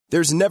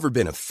There's never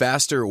been a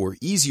faster or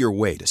easier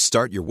way to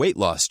start your weight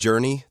loss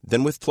journey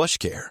than with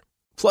PlushCare.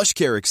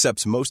 PlushCare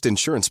accepts most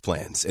insurance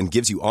plans and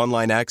gives you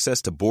online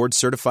access to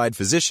board-certified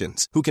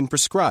physicians who can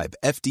prescribe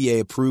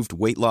FDA-approved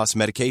weight loss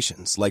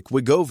medications like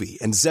Wegovy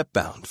and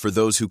Zepbound for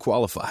those who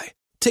qualify.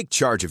 Take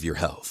charge of your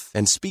health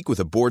and speak with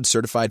a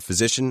board-certified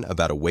physician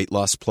about a weight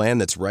loss plan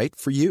that's right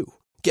for you.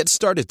 Get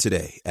started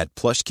today at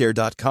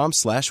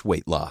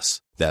plushcare.com/weight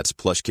loss. That's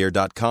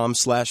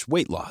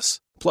plushcare.com/weight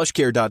loss.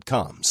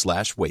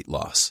 plushcare.com/weight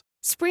loss.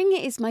 Spring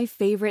is my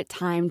favorite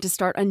time to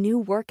start a new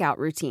workout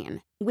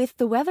routine. With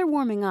the weather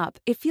warming up,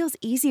 it feels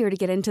easier to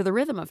get into the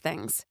rhythm of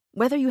things.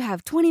 Whether you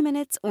have 20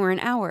 minutes or an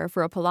hour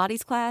for a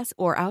Pilates class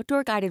or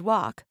outdoor guided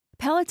walk,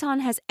 Peloton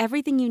has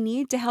everything you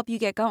need to help you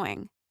get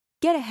going.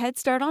 Get a head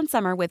start on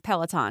summer with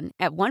Peloton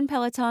at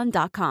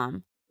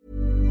onepeloton.com.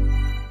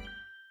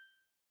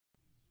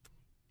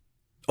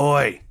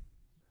 Oi!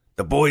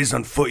 The boys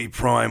on Footy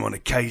Prime on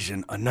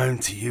occasion are known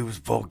to use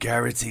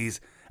vulgarities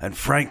and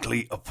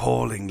frankly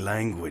appalling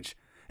language,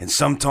 and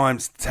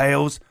sometimes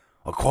tales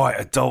are quite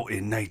adult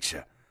in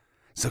nature.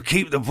 So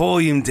keep the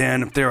volume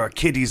down if there are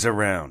kiddies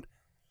around.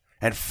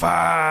 And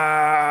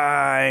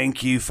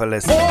thank you for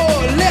listening.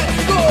 Oh,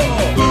 let's go!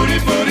 Booty,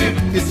 booty.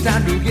 It's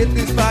time to get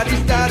this party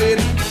started.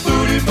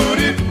 Booty,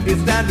 booty.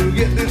 It's time to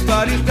get this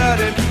party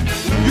started.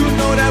 You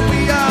know that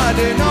we are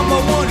the number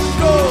one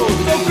show.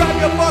 So grab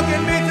your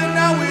fucking mitts and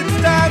now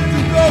it's time to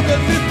go.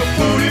 Cause it's the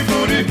booty,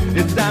 booty.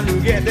 It's time to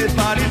get this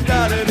party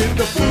started. It's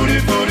the booty,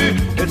 booty.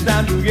 It's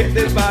time to get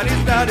this party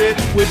started.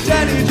 With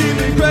Danny,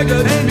 Jimmy,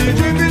 Gregor, Andy,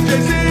 Jimmy,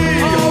 JC.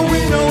 All we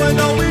know and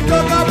all we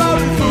talk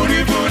about is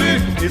booty,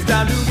 booty. It's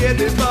time to get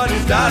this party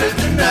started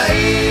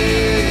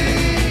tonight.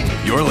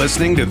 You're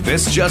listening to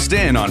This Just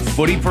In on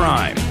Footy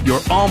Prime, your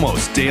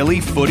almost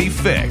daily footy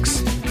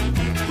fix.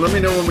 Let me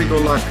know when we go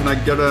live. Can I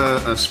get an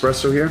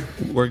espresso here?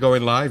 We're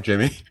going live,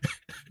 Jimmy.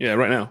 Yeah,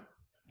 right now.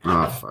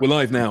 Oh, fuck. We're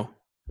live now.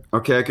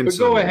 Okay, I can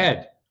go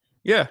ahead.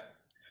 Yeah.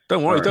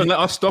 Don't worry. All Don't right.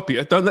 let us stop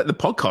you. Don't let the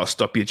podcast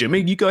stop you,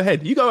 Jimmy. You go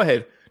ahead. You go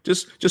ahead.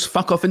 Just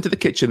fuck off into the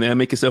kitchen there and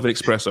make yourself an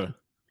espresso.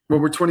 Well,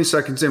 we're 20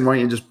 seconds in. Why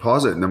don't you just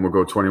pause it and then we'll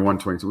go 21,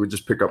 22. We'll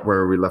just pick up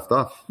where we left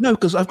off. No,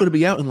 because I've got to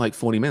be out in like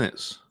 40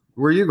 minutes.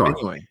 Where are you going?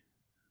 Anyway,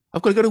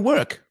 I've got to go to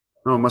work.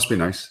 Oh, it must be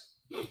nice.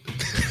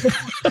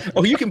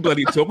 Oh, you can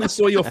bloody talk. We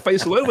saw your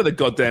face all over the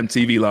goddamn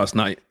TV last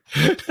night.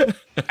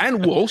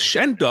 And Walsh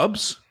and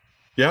Dubs.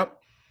 Yep.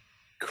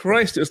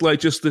 Christ, it's like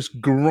just this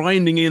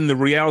grinding in the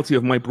reality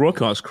of my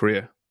broadcast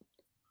career.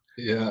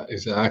 Yeah,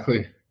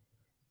 exactly.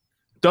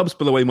 Dubs,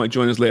 by the way, might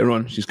join us later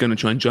on. She's going to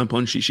try and jump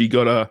on. She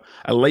got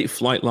a late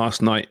flight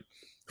last night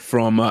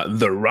from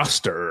the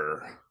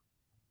roster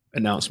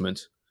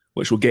announcement,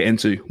 which we'll get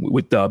into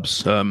with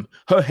Dubs. Her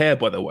hair,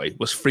 by the way,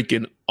 was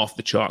freaking off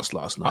the charts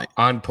last night.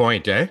 On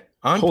point, eh?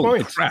 On Holy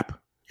point. crap.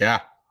 Yeah.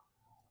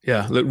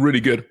 Yeah, looked really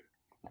good.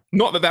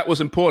 Not that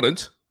was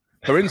important.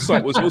 Her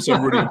insight was also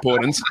really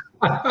important.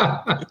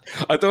 I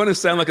don't want to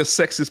sound like a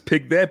sexist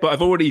pig there, but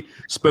I've already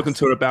spoken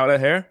to her about her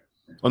hair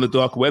on the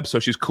dark web, so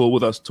she's cool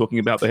with us talking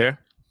about the hair.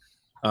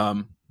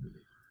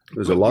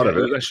 There's a lot of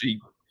it. Actually,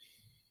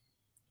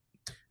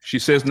 she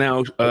says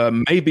now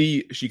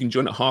maybe she can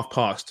join at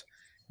past.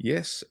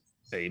 Yes,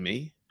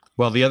 Amy.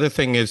 Well, the other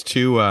thing is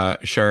too,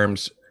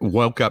 Sharms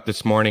woke up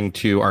this morning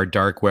to our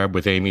dark web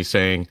with Amy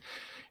saying,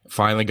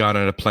 finally got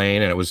on a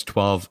plane and it was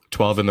 12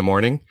 in the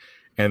morning.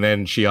 And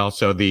then she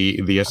also,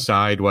 the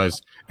aside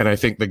was, and I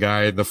think the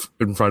guy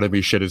in front of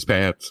me shit his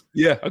pants.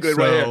 Yeah, I got it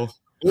right here.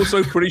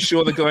 Also pretty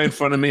sure the guy in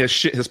front of me has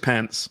shit his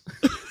pants.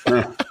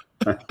 I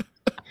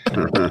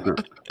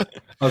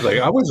was like,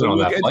 I wasn't on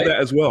that flight. That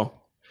as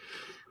well.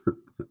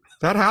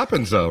 That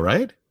happens though,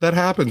 right? That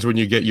happens when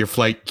your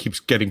flight keeps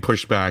getting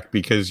pushed back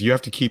because you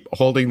have to keep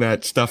holding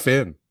that stuff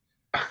in.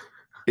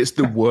 It's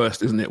the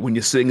worst, isn't it? When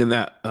you're sitting in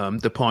that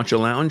departure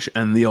lounge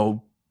and the old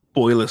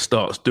boiler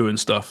starts doing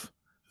stuff.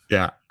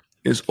 Yeah.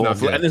 It's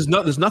awful. And there's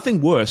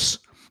nothing worse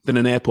than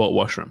an airport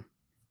washroom.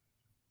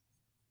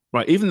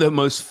 Right? Even the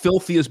most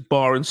filthiest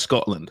bar in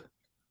Scotland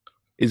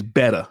is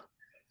better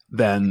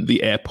than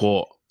the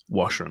airport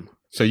washroom.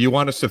 So you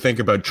want us to think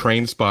about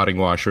train spotting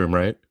washroom,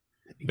 right?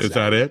 Exactly. Is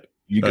that it?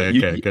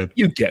 Good.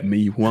 You get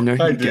me, Wonger.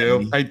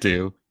 I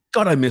do.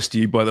 God, I missed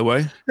you, by the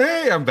way.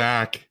 Hey, I'm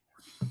back.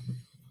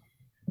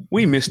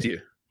 We missed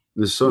you.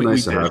 It's so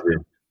nice to have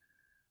you.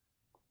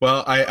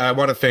 Well, I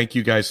want to thank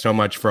you guys so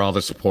much for all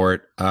the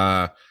support.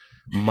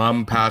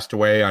 Mom passed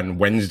away on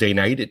Wednesday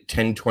night at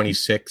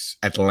 10:26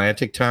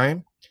 Atlantic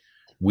time.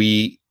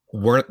 We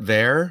weren't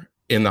there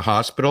in the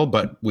hospital,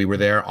 but we were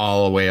there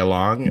all the way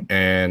along,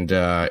 and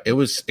it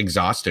was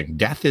exhausting.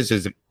 Death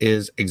is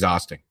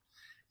exhausting.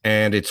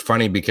 And it's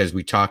funny because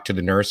we talked to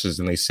the nurses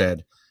and they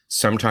said,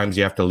 sometimes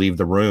you have to leave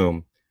the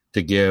room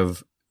to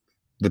give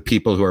the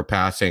people who are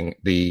passing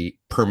the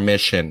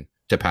permission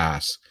to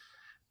pass.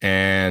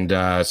 And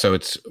so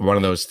it's one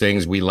of those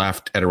things. We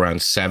left at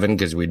around 7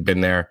 because we'd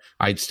been there.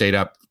 I'd stayed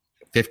up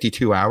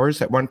 52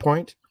 hours at one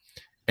point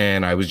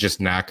and I was just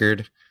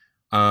knackered.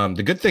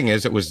 The good thing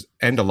is it was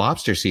end of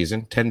lobster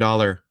season,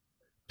 $10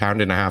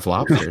 pound-and-a-half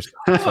lobsters.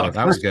 So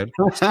that was good.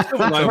 So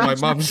my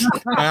mom's,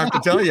 I have to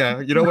tell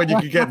you, you know, when you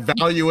can get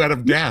value out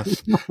of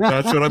death,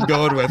 that's what I'm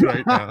going with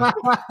right now.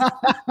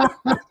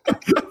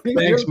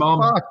 Thanks,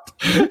 Mom.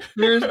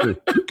 Seriously.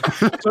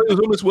 So it was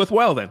almost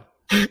worthwhile then.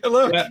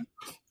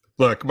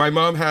 Look, my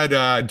mom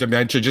had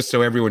dementia, just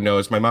so everyone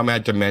knows. My mom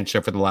had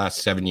dementia for the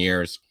last 7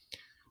 years.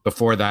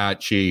 Before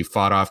that, she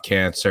fought off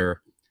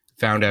cancer,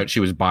 found out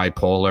she was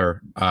bipolar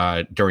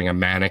during a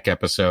manic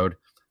episode.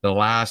 The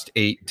last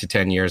 8 to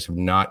 10 years have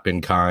not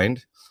been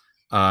kind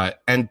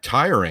and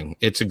tiring.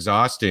 It's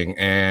exhausting,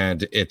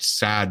 and it's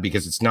sad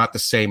because it's not the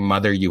same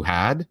mother you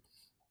had,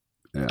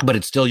 but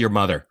it's still your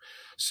mother.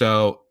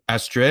 So,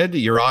 Astrid,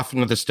 you're off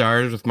into the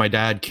stars with my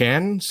dad,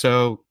 Ken.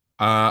 So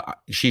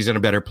she's in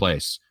a better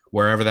place,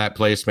 wherever that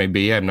place may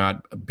be. I'm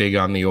not big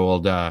on the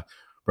old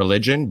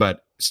religion,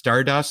 but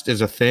Stardust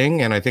is a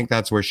thing, and I think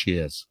that's where she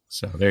is.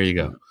 So there you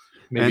go.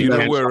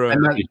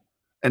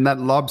 And that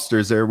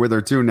lobster's there with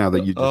her too now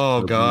that you just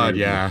oh god,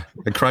 yeah.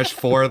 I crushed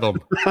 4 of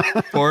them.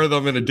 4 of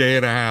them in a day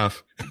and a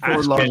half.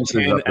 4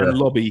 lobsters up there. And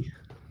Lobby.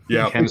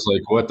 Yeah. Ken's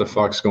like, what the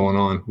fuck's going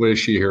on? What is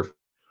she here for?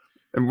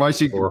 And why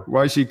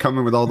is she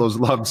coming with all those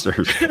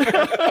lobsters?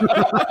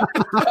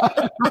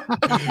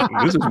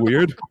 This is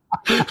weird.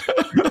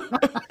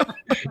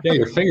 Yeah,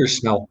 your fingers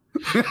smell.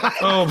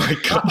 Oh my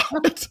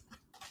god.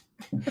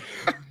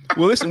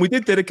 Well, listen, we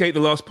did dedicate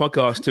the last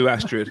podcast to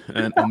Astrid,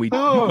 and we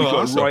got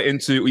awesome. right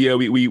into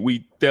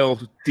we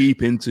delved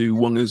deep into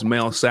Wonga's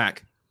mail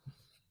sack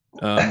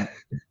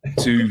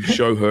to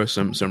show her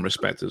some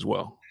respect as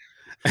well.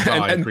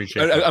 I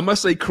appreciate that. I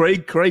must say,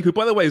 Craig, who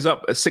by the way is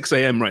up at 6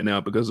 a.m. right now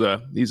because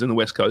he's in the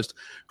West Coast.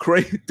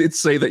 Craig did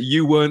say that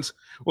you weren't.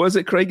 What was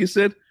it, Craig? You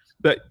said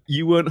that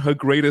you weren't her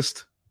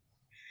greatest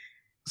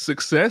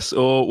success,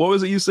 or what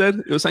was it you said?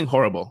 It was saying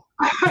horrible.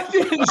 I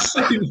didn't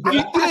say that.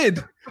 You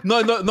did.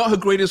 No, not her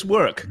greatest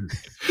work.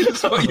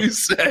 That's what you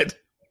said.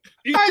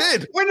 You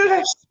did. When did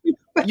I say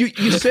that?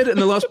 You said it in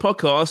the last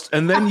podcast,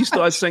 and then you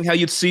started saying how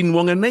you'd seen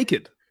Wonga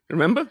naked.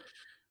 Remember?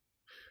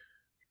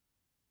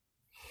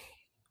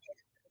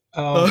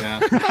 Oh, yeah.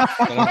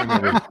 I don't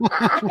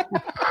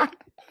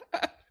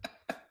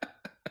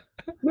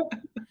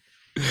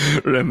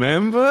remember.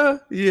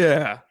 Remember?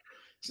 Yeah.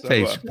 So,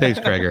 Thanks,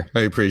 Gregor.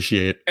 I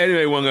appreciate it.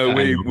 Anyway, Wonga,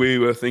 we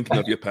were thinking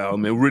of you, pal,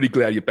 and we're really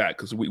glad you're back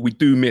because we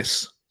do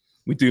miss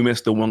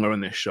the Wonga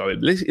on this show. A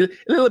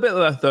little bit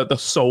of the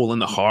soul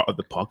and the heart of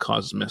the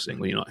podcast is missing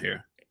when you're not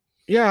here.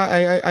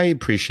 Yeah, I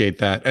appreciate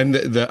that. And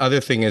the other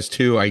thing is,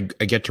 too, I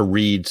get to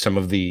read some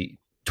of the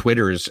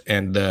Twitters,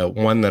 and the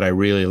one that I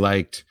really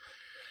liked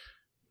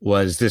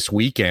was this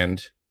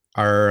weekend.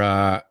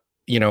 Craig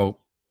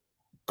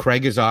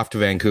is off to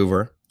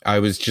Vancouver. I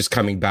was just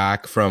coming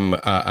back from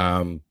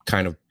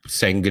kind of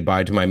saying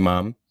goodbye to my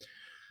mom.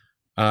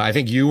 I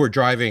think you were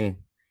driving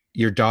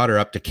your daughter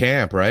up to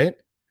camp, right?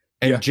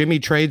 And Jimmy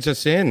trades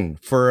us in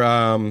for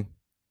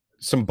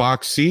some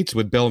box seats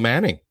with Bill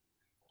Manning.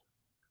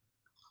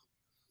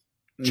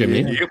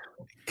 Jimmy? Yep.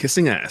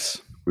 Kissing ass.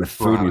 The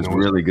food was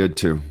really good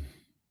too.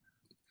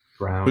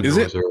 Brown Is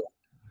it? noser.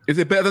 Is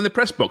it better than the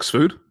press box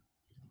food?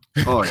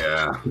 Oh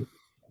yeah.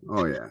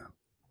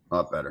 A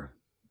lot better.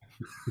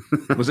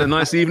 Was it a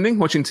nice evening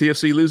watching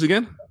TFC lose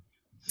again?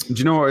 Do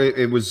you know,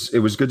 it was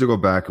good to go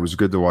back. It was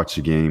good to watch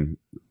the game,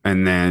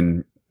 and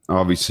then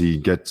obviously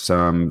get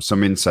some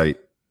insight.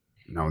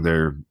 You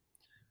know,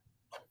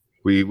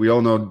 we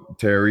all know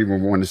Terry. We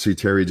want to see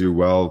Terry do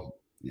well.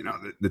 You know,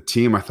 the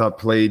team I thought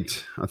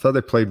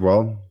they played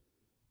well,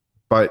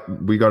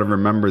 but we got to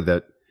remember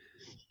that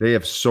they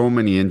have so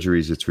many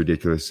injuries. It's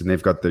ridiculous, and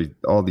they've got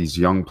all these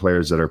young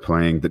players that are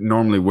playing that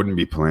normally wouldn't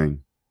be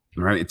playing.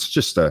 Right? It's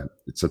just a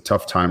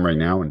tough time right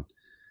now, and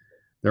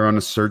they're on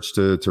a search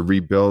to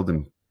rebuild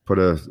and put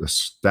a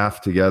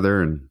staff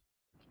together,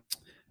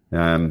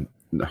 and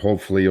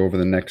hopefully over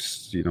the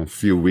next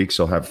few weeks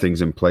they'll have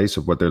things in place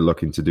of what they're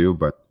looking to do.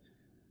 But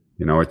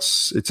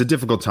it's a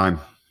difficult time.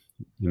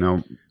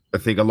 I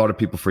think a lot of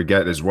people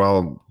forget as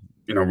well.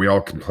 We all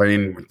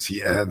complain, the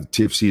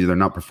TFC, they're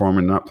not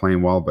performing, not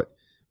playing well, but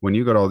when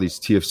you got all these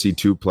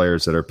TFC2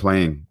 players that are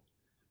playing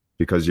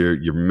because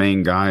your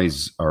main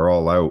guys are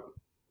all out,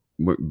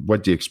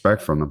 what do you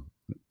expect from them?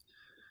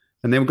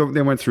 And they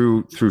went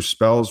through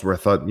spells where I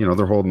thought,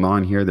 they're holding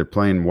on here, they're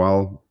playing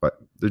well, but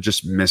they're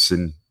just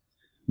missing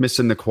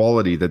the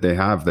quality that they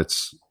have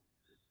that's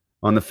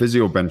on the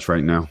physio bench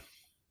right now.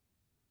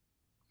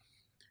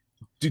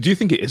 Do you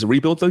think it is a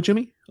rebuild though,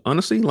 Jimmy?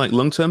 Honestly, like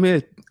long term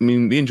here? I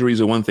mean, the injuries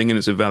are one thing and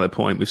it's a valid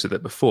point. We've said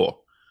that before.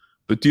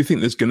 But do you think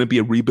there's going to be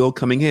a rebuild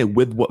coming here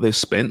with what they've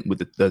spent with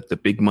the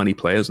big money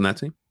players in that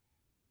team?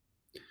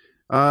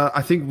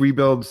 I think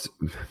rebuilds,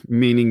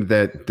 meaning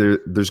that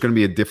there's going to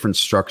be a different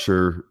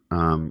structure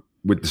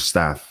with the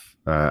staff.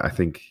 I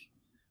think,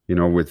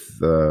 with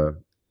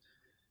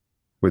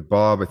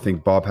Bob, I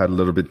think Bob had a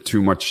little bit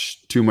too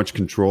much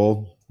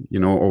control,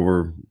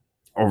 over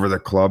the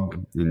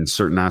club in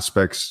certain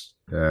aspects.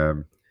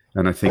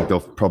 And I think they'll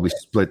probably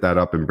split that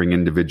up and bring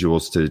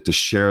individuals to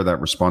share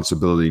that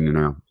responsibility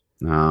now.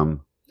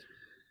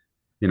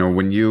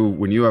 when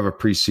you have a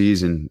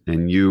preseason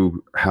and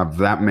you have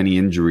that many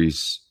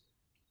injuries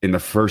in the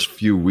first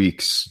few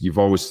weeks, you've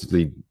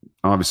obviously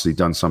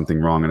done something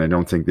wrong. And I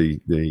don't think they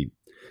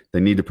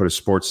need to put a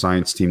sports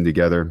science team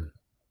together.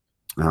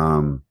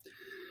 And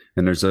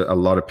there's a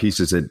lot of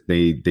pieces that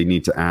they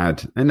need to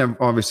add. And then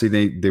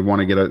obviously they want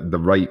to get the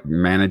right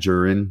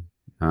manager in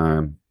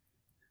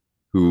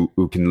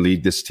who can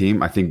lead this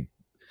team. I think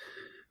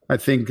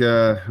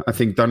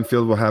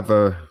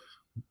Dunfield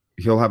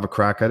he'll have a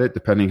crack at it,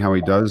 depending how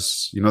he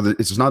does.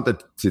 It's not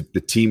that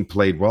the team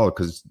played well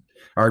because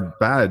are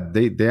bad.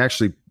 They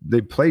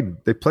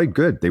played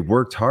good. They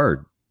worked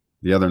hard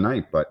the other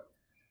night, but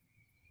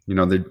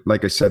they,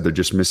 like I said, they're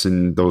just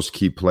missing those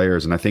key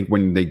players. And I think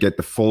when they get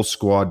the full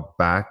squad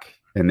back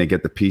and they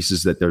get the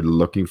pieces that they're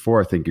looking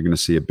for, I think you're going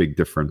to see a big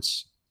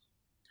difference.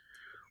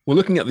 Well,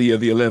 looking at the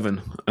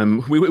 11,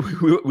 we were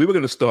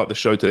going to start the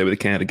show today with the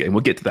Canada game.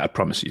 We'll get to that, I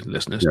promise you,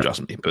 listeners. Yeah.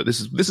 Trust me. But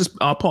this is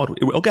our pod.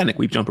 We're organic.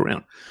 We jump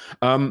around.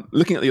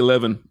 Looking at the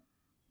 11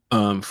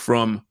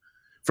 from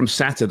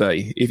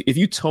Saturday, if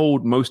you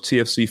told most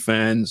TFC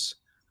fans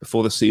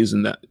before the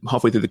season that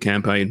halfway through the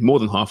campaign, more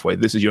than halfway,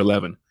 this is your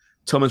 11: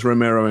 Thomas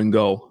Romero in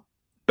goal,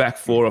 back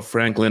four of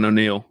Franklin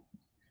O'Neill,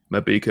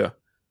 Mabika,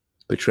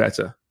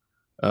 Petretta,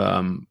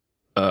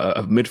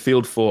 a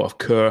midfield four of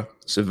Kerr,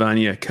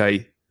 Savania,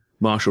 Kay,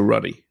 Marshall,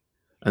 Ruddy,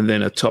 and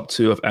then a top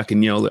two of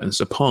Akinyola and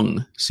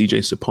Sapong, CJ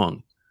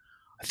Sapong.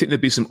 I think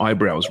there'd be some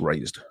eyebrows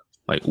raised.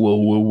 Like,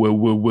 well,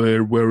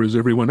 where is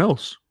everyone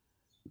else?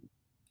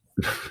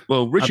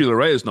 Well, Richie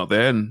Larea's not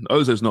there and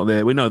Ozo's not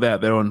there. We know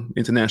that. They're on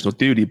international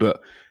duty,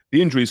 but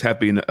the injuries have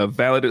been a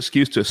valid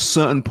excuse to a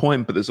certain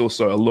point, but there's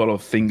also a lot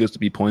of fingers to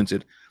be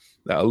pointed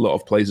at a lot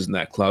of places in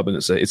that club, and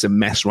it's a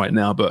mess right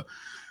now, but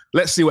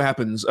let's see what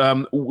happens.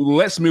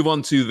 Let's move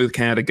on to the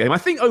Canada game. I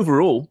think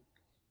overall,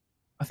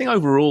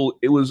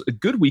 it was a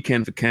good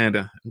weekend for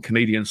Canada and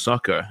Canadian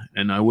soccer,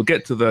 and we'll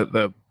get to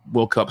the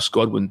World Cup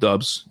squad when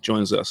Dubs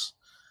joins us.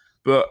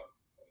 But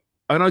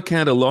I know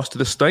Canada lost to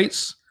the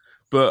States,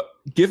 but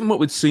given what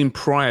we'd seen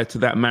prior to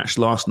that match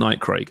last night,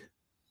 Craig,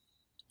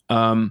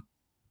 I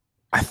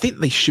think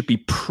they should be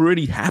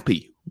pretty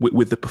happy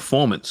with the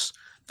performance.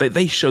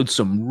 They showed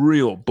some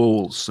real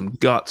balls, some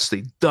guts.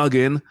 They dug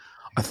in.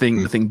 I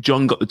think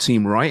John got the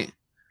team right,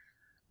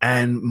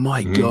 and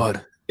my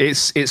God,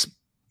 it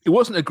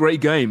wasn't a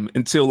great game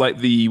until like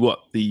the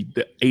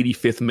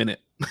 85th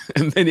minute.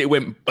 And then it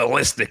went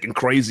ballistic and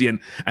crazy.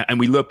 And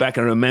we look back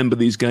and remember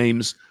these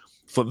games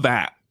for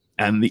that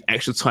and the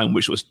extra time,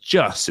 which was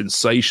just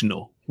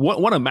sensational.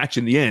 What a match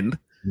in the end,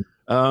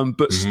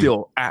 but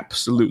still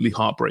absolutely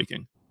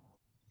heartbreaking.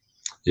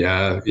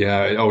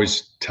 Yeah.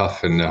 Always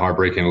tough and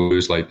heartbreaking to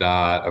lose like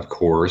that, of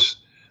course.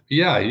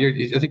 Yeah,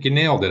 I think you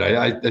nailed it.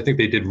 I think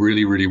they did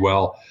really, really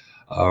well.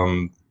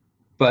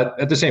 But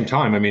at the same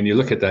time, I mean, you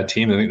look at that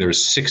team, I think there were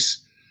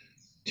 6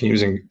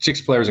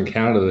 players in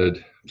Canada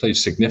that played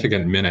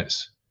significant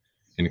minutes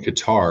in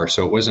Qatar.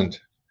 So it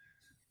wasn't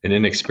an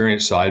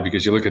inexperienced side,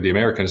 because you look at the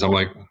Americans, I'm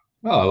like,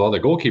 oh, well, the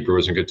goalkeeper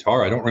was in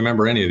Qatar. I don't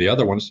remember any of the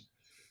other ones.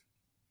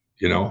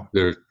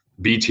 They're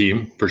B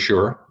team for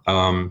sure.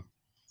 And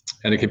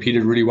it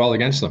competed really well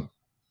against them.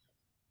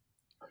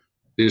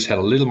 They just had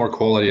a little more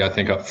quality, I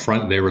think, up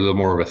front. They were a little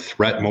more of a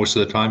threat most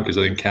of the time, because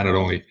I think Canada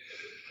only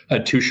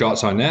had 2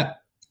 shots on net.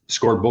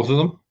 Scored both of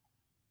them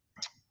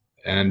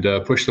and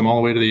pushed them all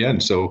the way to the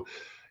end. So,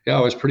 yeah, I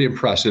was pretty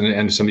impressed.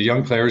 And some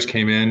young players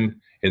came in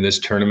this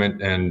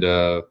tournament, and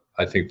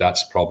I think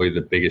that's probably the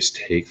biggest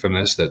take from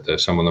this, that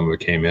some of them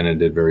came in and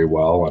did very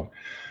well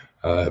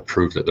and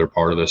proved that they're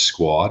part of the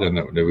squad, and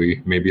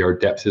that maybe our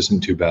depth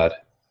isn't too bad.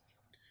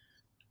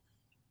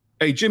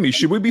 Hey, Jimmy,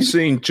 should we be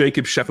seeing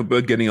Jacob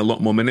Schafferberg getting a lot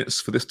more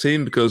minutes for this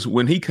team? Because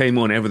when he came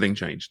on, everything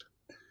changed.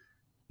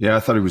 Yeah, I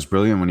thought he was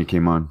brilliant when he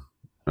came on.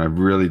 I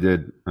really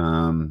did.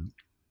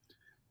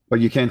 But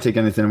you can't take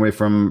anything away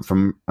from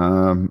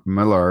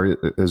Millar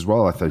as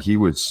well. I thought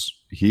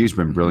he's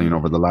been brilliant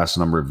over the last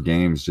number of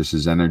games, just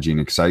his energy and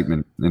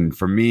excitement. And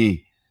for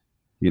me,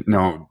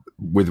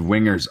 with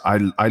wingers,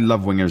 I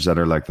love wingers that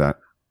are like that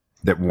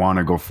want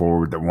to go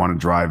forward, that want to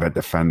drive at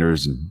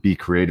defenders and be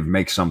creative,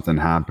 make something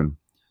happen.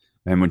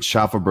 And when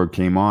Schafferberg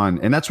came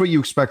on, and that's what you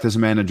expect as a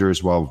manager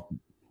as well,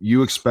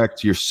 you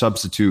expect your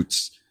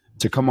substitutes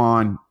to come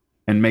on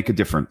and make a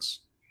difference.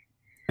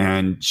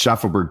 And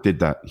Schafferberg did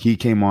that. He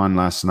came on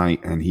last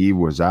night and he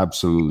was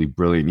absolutely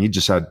brilliant. He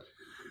just had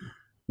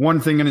one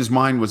thing in his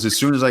mind was, as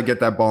soon as I get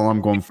that ball,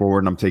 I'm going forward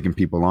and I'm taking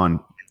people on.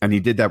 And he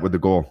did that with the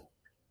goal.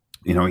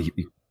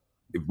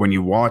 When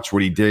you watch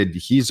what he did,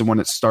 he's the one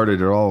that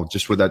started it all,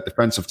 just with that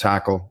defensive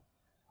tackle,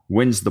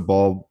 wins the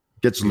ball,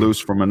 gets loose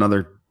from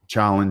another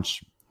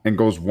challenge, and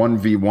goes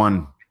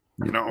 1v1.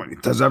 He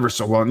does ever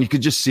so well. And you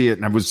could just see it.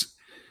 And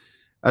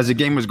as the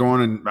game was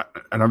going,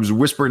 and I was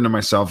whispering to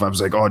myself, I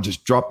was like, oh,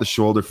 just drop the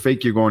shoulder,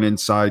 fake you're going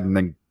inside, and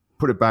then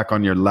put it back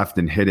on your left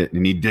and hit it.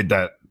 And he did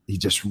that. He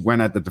just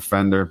went at the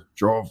defender,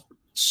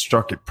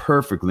 struck it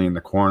perfectly in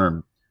the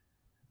corner.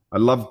 I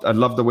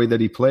loved the way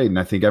that he played. And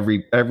I think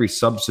every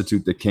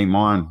substitute that came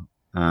on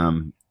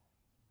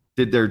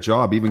did their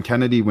job. Even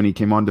Kennedy, when he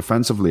came on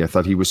defensively, I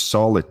thought he was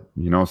solid,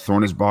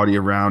 throwing his body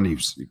around. He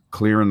was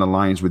clearing the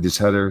lines with his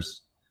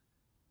headers.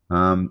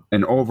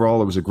 And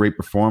overall, it was a great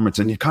performance.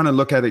 And you kind of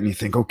look at it and you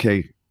think,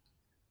 okay,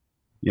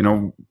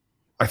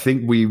 I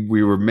think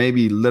we were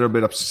maybe a little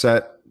bit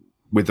upset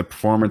with the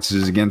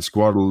performances against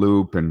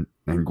Guadeloupe and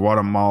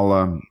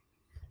Guatemala.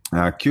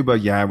 Cuba,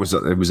 it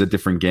was a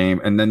different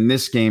game. And then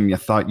this game, you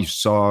thought you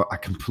saw a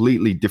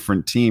completely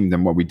different team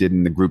than what we did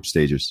in the group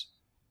stages.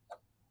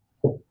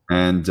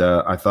 And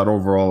I thought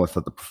overall,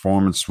 the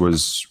performance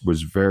was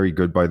very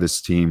good by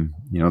this team.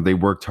 They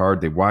worked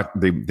hard.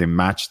 They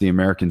matched the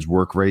Americans'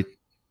 work rate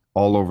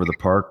all over the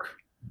park.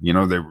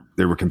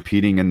 They were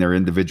competing in their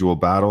individual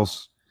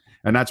battles.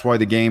 And that's why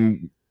the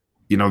game,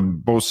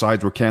 both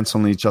sides were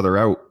canceling each other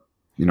out,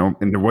 and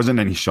there wasn't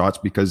any shots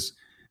because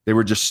they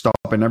were just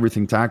stopping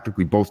everything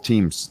tactically, both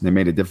teams. They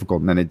made it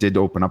difficult, and then it did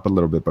open up a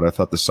little bit. But I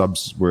thought the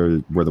subs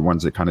were the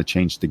ones that kind of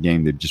changed the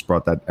game. They just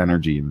brought that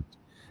energy, and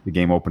the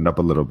game opened up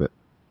a little bit.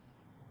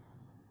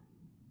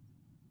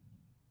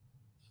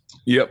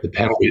 Yep. The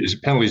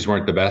penalties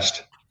weren't the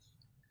best.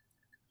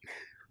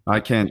 I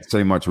can't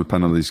say much with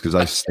penalties because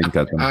I stink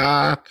at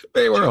them.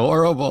 They were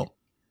horrible.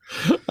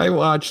 I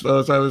watched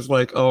those. I was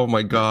like, oh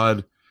my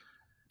God.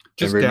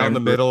 Just down the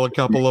middle, a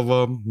couple of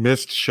them,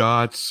 missed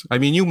shots. I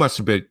mean, your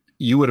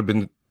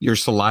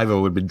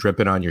saliva would have been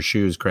dripping on your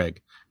shoes,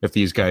 Craig, if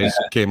these guys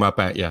came up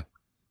at you.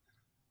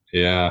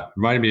 Yeah.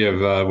 Reminded me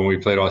of when we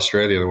played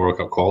Australia in the World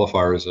Cup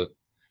qualifiers.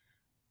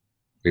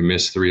 We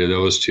missed 3 of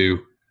those too.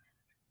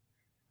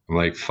 I'm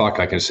like, fuck,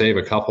 I can save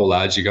a couple,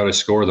 lads. You got to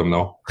score them,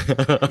 though.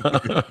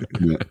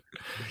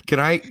 Can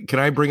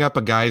I bring up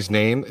a guy's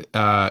name?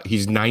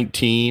 He's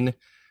 19,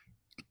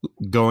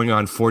 going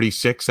on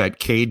 46, that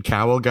Cade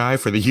Cowell guy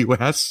for the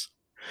U.S.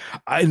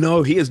 I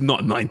know, he is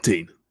not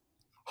 19.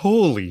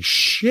 Holy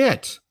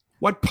shit.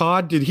 What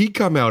pod did he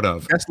come out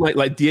of? That's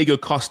like Diego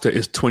Costa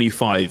is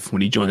 25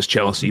 when he joins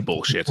Chelsea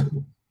bullshit.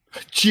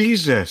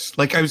 Jesus.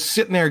 Like, I was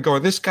sitting there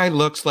going, this guy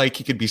looks like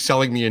he could be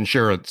selling me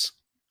insurance.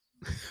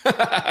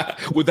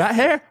 With that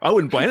hair, I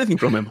wouldn't buy anything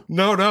from him.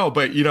 No,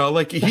 but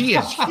he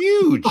is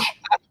huge.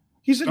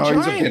 He's a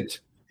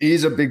giant.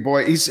 He's a big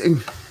boy.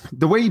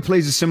 The way he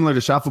plays is similar to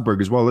Schaffelberg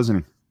as well,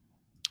 isn't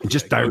he?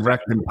 Just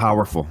direct and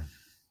powerful.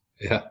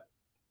 Yeah.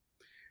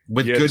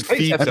 With good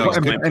feet, though.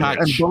 Good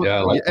touch.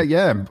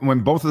 When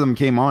both of them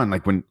came on,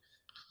 like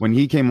when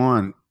he came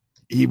on,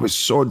 he was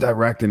so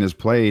direct in his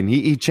play, and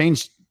he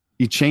changed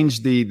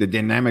the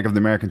dynamic of the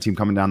American team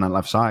coming down that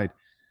left side.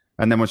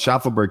 And then when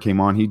Schaffelberg came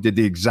on, he did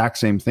the exact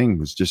same thing. It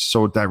was just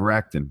so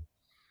direct. And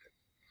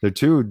they're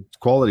two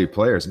quality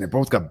players. And they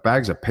both got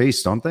bags of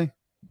pace, don't they?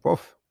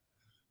 Both.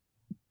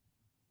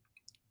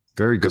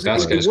 Very good.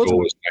 That guy's goal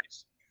was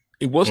nice.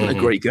 It wasn't a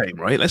great game,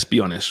 right? Let's be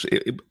honest.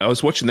 I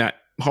was watching that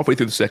halfway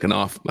through the second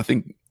half. I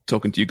think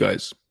talking to you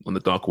guys on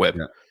the dark web,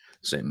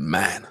 saying,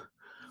 man,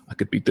 I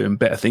could be doing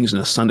better things on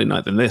a Sunday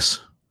night than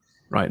this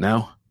right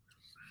now.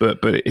 But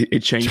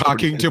it changed.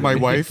 Talking to my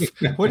wife?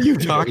 What are you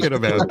talking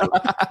about?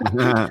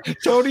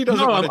 Tony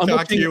doesn't want to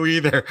talk to you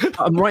either.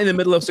 I'm right in the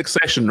middle of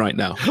Succession right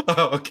now.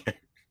 Oh, okay.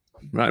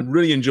 Right, I'm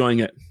really enjoying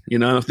it.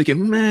 I'm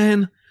thinking,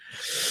 man,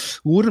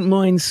 wouldn't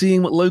mind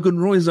seeing what Logan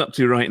Roy's up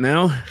to right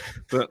now.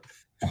 But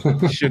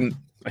I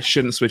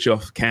shouldn't switch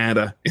off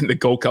Canada in the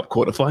Gold Cup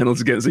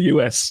quarterfinals against the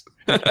US.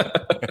 And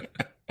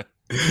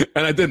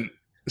I didn't.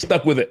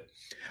 Stuck with it.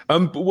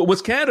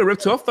 Was Canada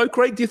ripped off though,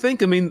 Craig, do you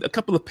think? I mean, a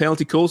couple of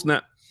penalty calls and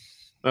that.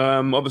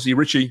 Obviously,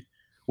 Richie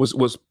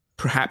was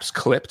perhaps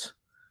clipped,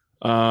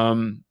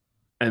 and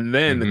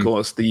then of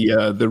course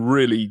the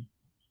really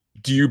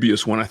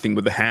dubious one, I think,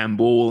 with the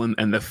handball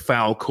and the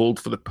foul called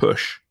for the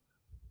push.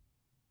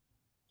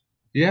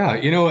 Yeah,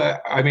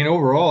 I mean,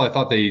 overall, I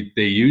thought they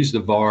used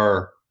the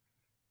VAR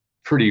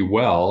pretty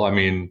well. I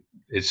mean,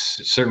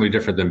 it's certainly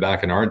different than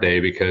back in our day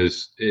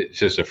because it's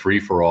just a free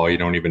for all. You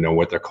don't even know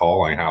what they're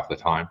calling half the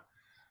time.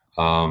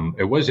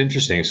 It was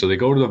interesting. So they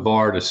go to the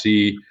VAR to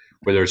see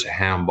where there's a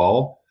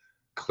handball,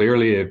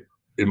 clearly,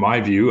 in my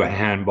view, a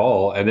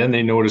handball, and then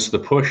they notice the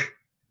push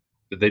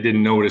that they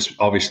didn't notice,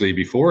 obviously,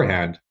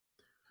 beforehand.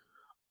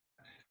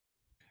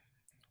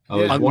 I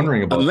was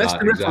wondering about unless that.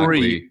 The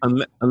referee,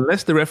 exactly.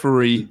 Unless the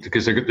referee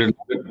because they're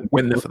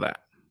went there for that.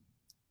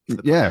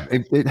 Yeah,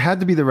 it had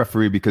to be the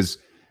referee because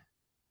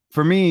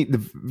for me, the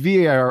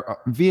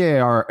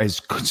VAR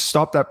has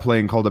stopped that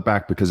play and called it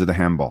back because of the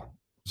handball.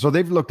 So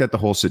they've looked at the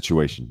whole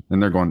situation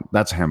and they're going,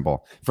 that's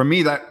handball. For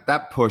me,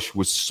 that push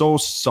was so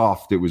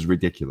soft, it was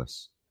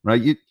ridiculous,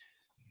 right?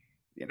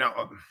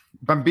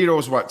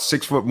 Bambito's what,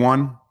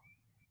 6'1",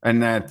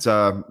 and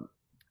that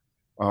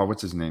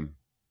what's his name?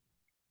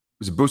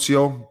 Was it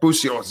Busio?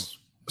 Busio is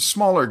a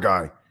smaller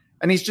guy,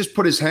 and he's just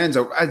put his hands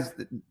out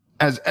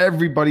as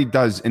everybody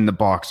does in the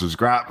box. There's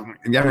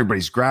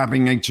everybody's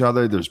grabbing each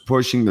other. There's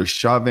pushing. There's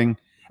shoving,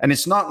 and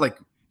it's not like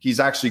he's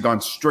actually gone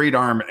straight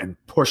arm and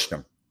pushed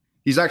him.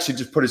 He's actually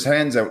just put his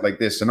hands out like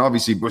this, and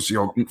obviously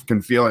Busio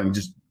can feel it and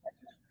just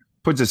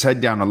puts his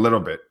head down a little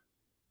bit.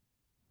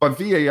 But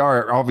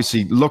VAR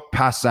obviously looked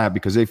past that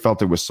because they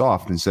felt it was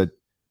soft and said,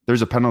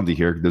 there's a penalty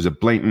here. There's a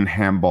blatant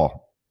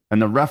handball. And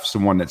the ref's the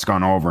one that's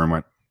gone over and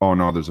went, oh,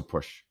 no, there's a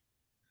push.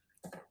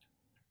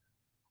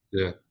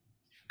 Yeah.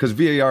 Because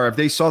VAR, if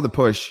they saw the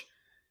push,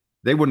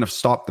 they wouldn't have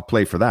stopped the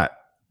play for that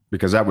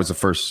because that was the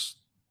first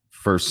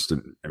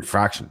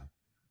infraction.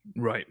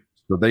 Right.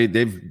 So they've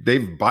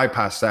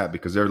bypassed that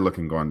because they're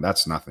looking going,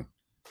 that's nothing.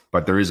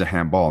 But there is a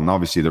handball. And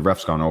obviously the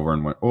ref's gone over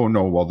and went, oh,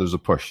 no, well, there's a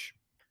push.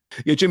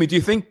 Yeah, Jimmy, do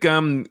you think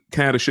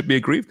Canada should be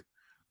aggrieved?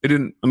 It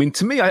didn't. I mean,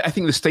 to me, I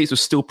think the States were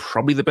still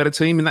probably the better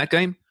team in that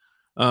game.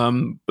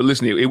 But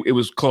listen, it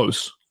was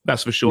close.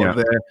 That's for sure.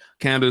 Yeah.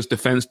 Canada's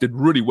defense did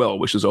really well,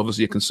 which is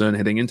obviously a concern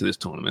heading into this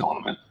tournament.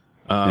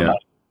 In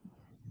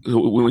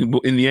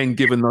the end,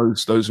 given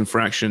those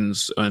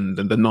infractions and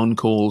the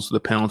non-calls,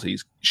 the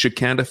penalties, should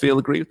Canada feel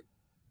aggrieved?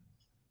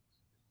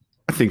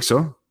 I think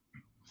so.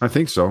 I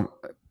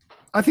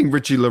think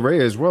Richie Laryea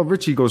as well.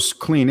 Richie goes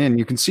clean in.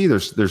 You can see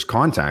there's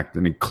contact,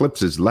 and he clips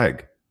his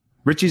leg.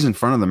 Richie's in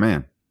front of the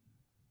man.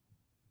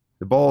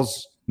 The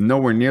ball's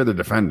nowhere near the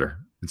defender.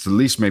 It's at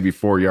least maybe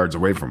 4 yards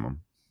away from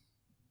him.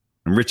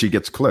 And Richie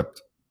gets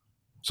clipped.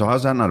 So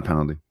how's that not a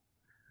penalty?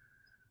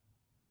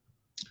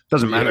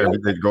 Doesn't matter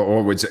if they go,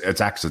 oh,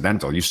 it's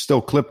accidental. You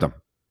still clipped him.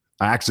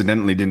 I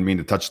accidentally didn't mean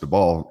to touch the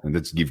ball, and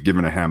you've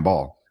given a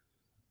handball.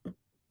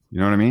 You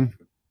know what I mean?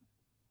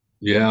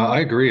 Yeah, I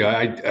agree.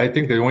 I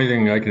think the only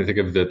thing I can think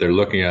of that they're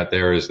looking at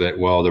there is that,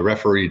 well, the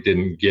referee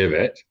didn't give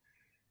it,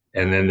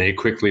 and then they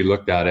quickly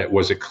looked at it.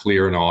 Was it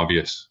clear and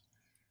obvious?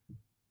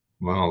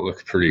 Well, it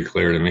looked pretty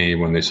clear to me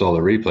when they saw the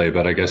replay,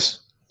 but I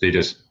guess they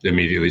just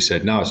immediately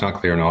said, no, it's not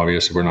clear and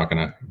obvious. We're not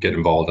going to get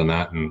involved in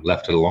that, and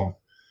left it alone.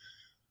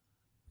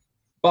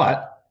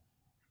 But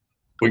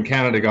when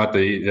Canada got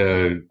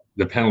the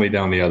penalty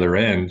down the other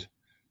end,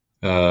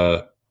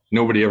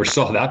 nobody ever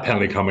saw that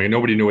penalty coming, and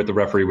nobody knew what the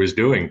referee was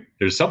doing.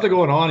 There's something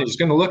going on. He's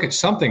going to look at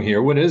something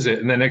here. What is it?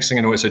 And the next thing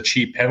I know, it's a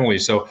cheap penalty.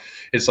 So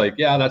it's like,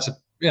 that's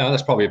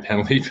probably a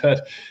penalty,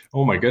 but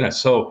oh my goodness.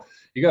 So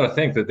you got to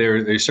think that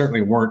they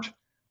certainly weren't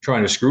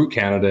trying to screw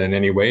Canada in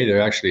any way. They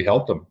actually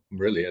helped them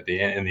really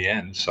in the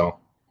end. So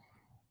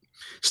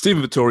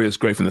Stephen Vittoria is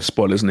great from the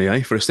spot, isn't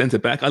he? For a centre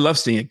back, I love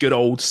seeing a good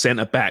old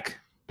centre back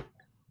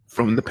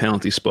from the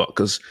penalty spot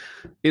because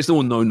it's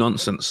all no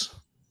nonsense,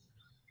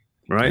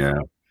 right?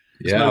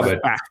 Yeah, but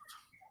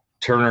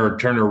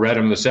Turner read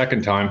him the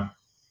second time.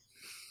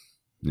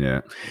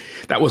 Yeah,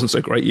 that wasn't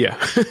so great. Yeah,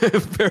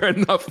 fair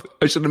enough.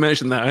 I should have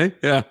mentioned that. Eh?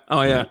 Yeah.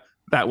 Oh yeah,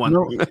 that one.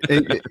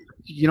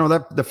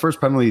 That the first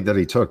penalty that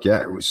he took.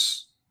 Yeah, it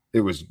was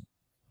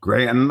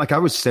great. And like I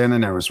was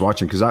standing there, I was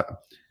watching because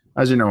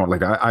as you know,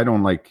 like I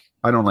don't like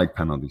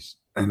penalties,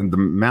 and the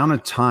amount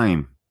of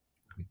time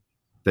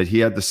that he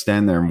had to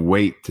stand there and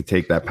wait to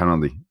take that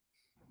penalty.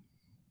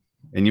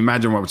 And you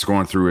imagine what was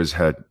going through his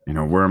head.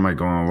 Where am I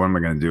going? What am I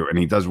going to do? And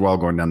he does well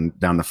going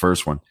down the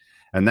first one.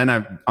 And then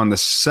on the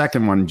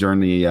second one during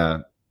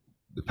the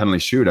penalty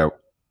shootout,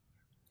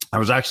 I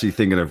was actually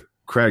thinking of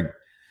Craig.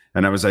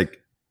 And I was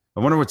like, I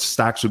wonder what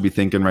Stacks would be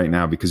thinking right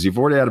now because you've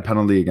already had a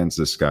penalty against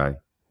this guy.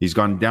 He's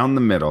gone down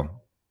the middle.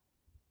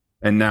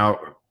 And now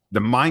the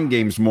mind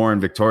game's more in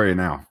Victoria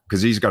now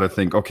because he's got to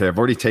think, okay, I've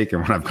already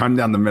taken one. I've gone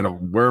down the middle.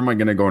 Where am I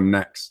going to go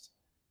next?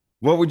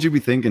 What would you be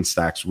thinking,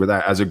 Stacks, with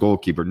that as a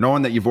goalkeeper,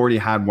 knowing that you've already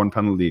had one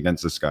penalty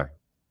against this guy?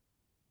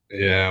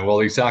 Yeah, well,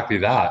 exactly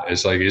that.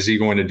 It's like, is he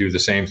going to do the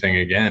same thing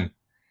again?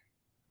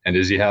 And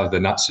does he have the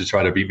nuts to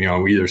try to beat me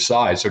on either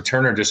side? So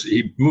Turner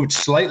he moved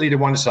slightly to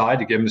one side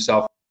to give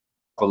himself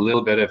a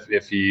little bit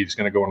if he's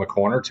going to go in the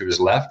corner to his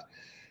left.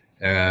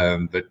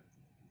 But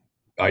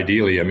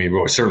ideally, I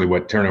mean, certainly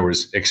what Turner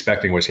was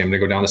expecting was him to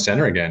go down the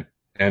center again.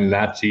 And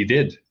that he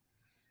did.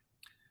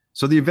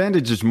 So the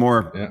advantage is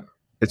more... Yeah.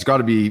 It's got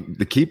to be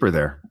the keeper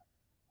there.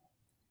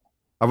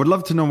 I would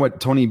love to know what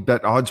Tony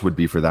bet odds would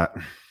be for that.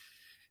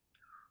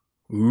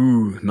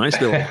 Ooh, nice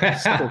little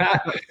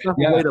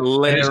way to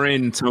layer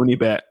in Tony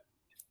bet.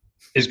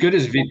 As good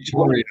as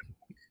Victoria.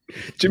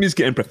 Jimmy's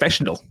getting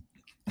professional.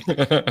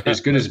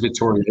 As good as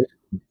Victoria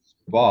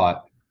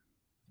bought,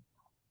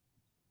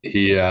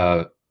 he's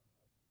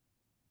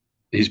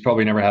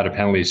probably never had a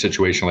penalty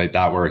situation like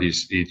that where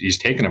he's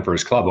taken them for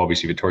his club.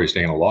 Obviously, Victoria's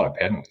taken a lot of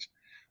penalties.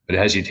 But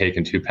has he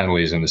taken two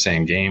penalties in the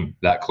same game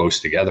that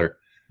close together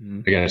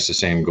against the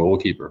same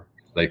goalkeeper?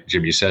 Like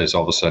Jimmy says,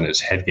 all of a sudden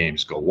it's head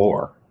games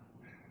galore.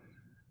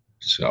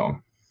 So,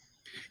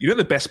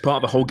 the best part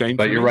of the whole game.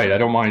 But you're right. I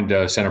don't mind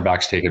center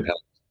backs taking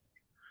penalties.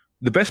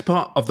 The best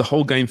part of the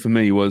whole game for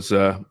me was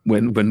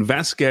when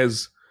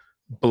Vasquez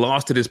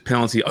blasted his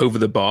penalty over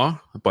the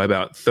bar by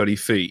about 30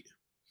 feet,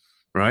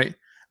 right?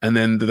 And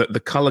then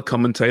the color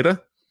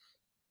commentator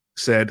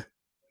said,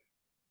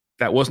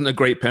 that wasn't a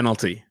great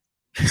penalty.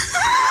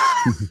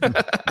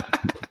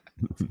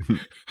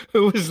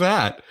 Who was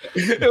that?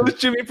 It was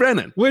Jimmy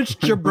Brennan. Which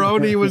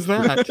jabroni was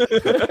that?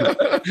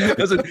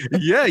 I said,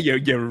 yeah,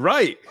 you're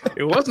right.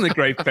 It wasn't a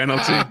great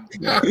penalty.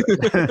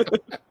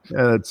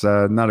 Yeah, it's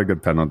not a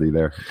good penalty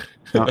there.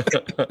 No.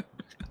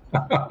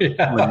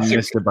 You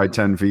missed it by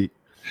 10 feet.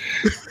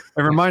 It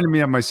reminded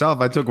me of myself.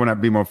 I took one at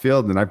BMO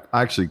Field, and I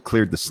actually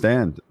cleared the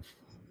stand.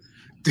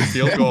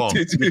 Field goal.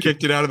 We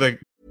kicked it out of the.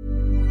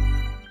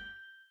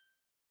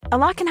 A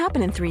lot can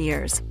happen in 3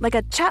 years, like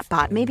a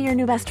chatbot may be your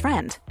new best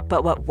friend.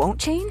 But what won't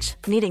change?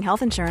 Needing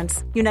health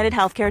insurance. United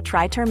Healthcare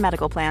Tri-Term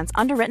Medical Plans,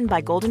 underwritten by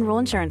Golden Rule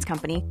Insurance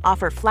Company,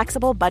 offer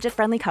flexible,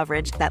 budget-friendly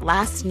coverage that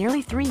lasts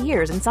nearly 3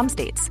 years in some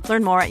states.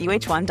 Learn more at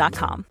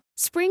uh1.com.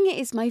 Spring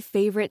is my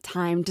favorite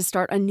time to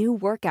start a new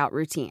workout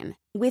routine.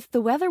 With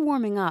the weather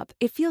warming up,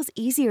 it feels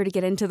easier to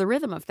get into the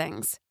rhythm of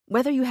things.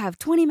 Whether you have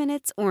 20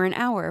 minutes or an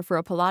hour for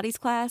a Pilates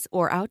class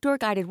or outdoor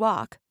guided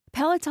walk,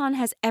 Peloton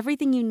has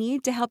everything you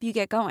need to help you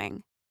get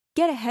going.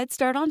 Get a head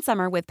start on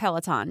summer with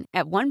Peloton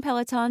at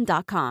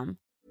onepeloton.com.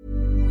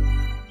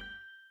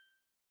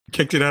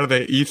 Kicked it out of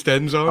the East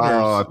End zone?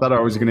 Oh, I thought I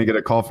was going to get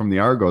a call from the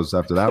Argos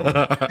after that one.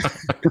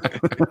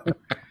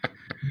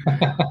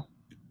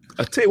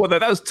 I tell you what,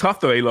 that was tough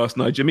though, last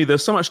night, Jimmy.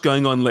 There's so much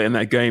going on late in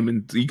that game,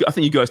 and I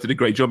think you guys did a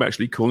great job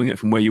actually calling it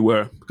from where you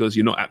were, because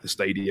you're not at the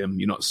stadium,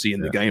 you're not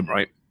seeing the game,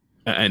 right?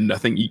 And I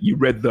think you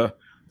read the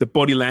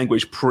body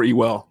language pretty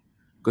well,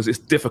 because it's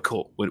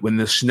difficult when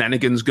there's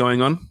shenanigans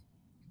going on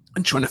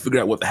and trying to figure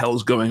out what the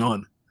hell's going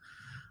on.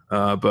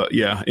 But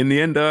yeah, in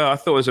the end, I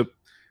thought it was a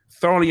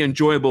thoroughly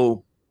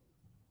enjoyable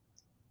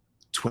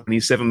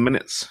 27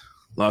 minutes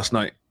last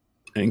night,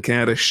 and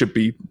Canada should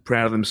be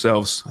proud of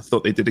themselves. I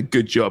thought they did a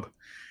good job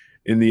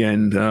in the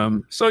end.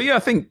 So yeah, I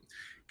think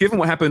given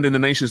what happened in the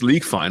Nations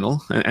League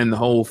final and the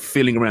whole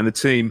feeling around the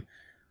team,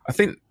 I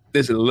think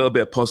there's a little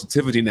bit of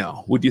positivity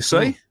now, would you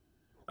say?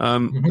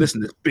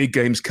 Listen, there's big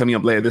games coming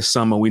up later this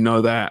summer. We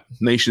know that.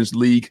 Nations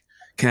League,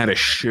 Canada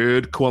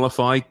should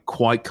qualify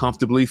quite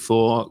comfortably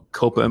for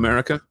Copa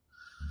America.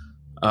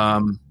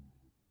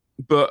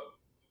 But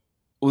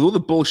with all the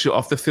bullshit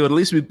off the field, at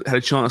least we had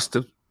a chance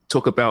to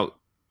talk about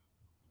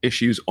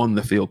issues on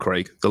the field,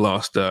 Craig, the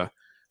last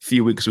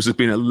few weeks, which has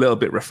been a little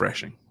bit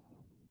refreshing.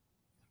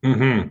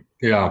 Mm-hmm.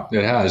 Yeah,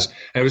 it has.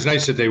 And it was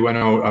nice that they went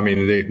out. I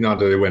mean, not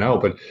that they went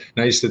out, but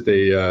nice that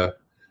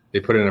they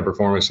put in a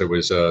performance that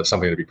was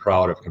something to be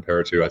proud of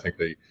compared to, I think,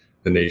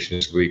 the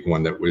Nations League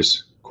one that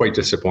was quite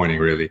disappointing,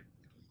 really.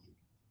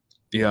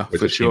 Yeah,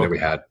 with for the team sure. that we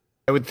had.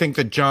 I would think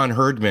that John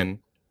Herdman,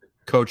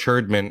 Coach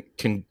Herdman,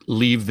 can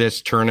leave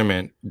this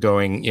tournament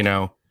going,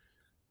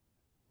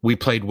 we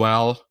played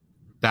well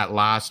that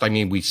last. I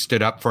mean, we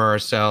stood up for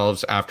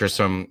ourselves after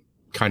some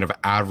kind of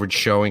average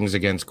showings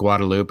against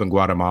Guadeloupe and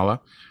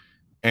Guatemala.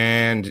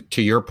 And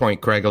to your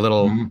point, Craig, a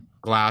little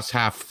glass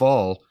half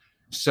full.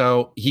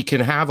 So he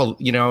can have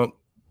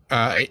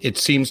it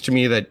seems to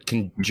me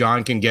that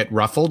John can get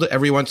ruffled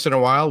every once in a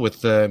while with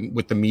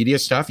the media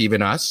stuff,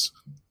 even us.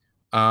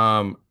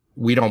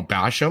 We don't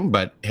bash him,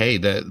 but hey,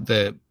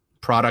 the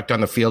product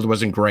on the field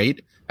wasn't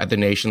great at the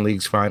Nation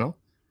League's final.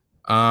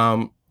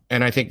 And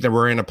I think that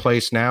we're in a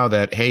place now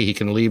that, hey, he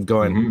can leave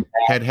going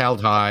head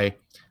held high,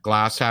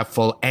 glass half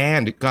full,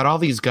 and got all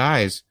these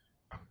guys,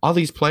 all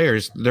these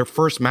players, their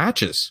first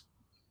matches,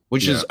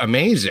 which is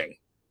amazing.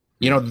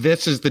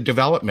 This is the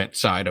development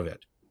side of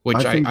it,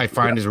 which I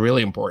find is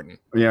really important.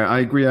 Yeah, I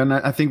agree. And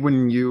I think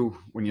when you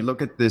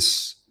look at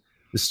this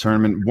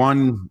tournament,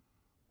 one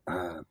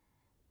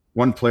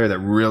player that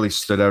really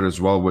stood out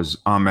as well was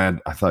Ahmed.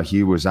 I thought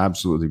he was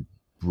absolutely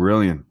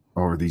brilliant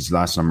over these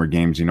last number of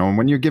games. And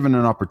when you're given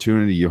an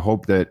opportunity, you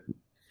hope that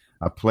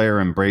a player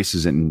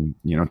embraces it and,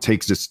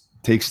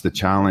 takes the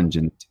challenge.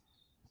 And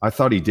I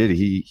thought he did.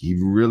 He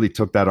really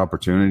took that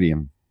opportunity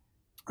and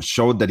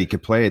showed that he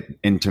could play at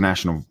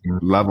international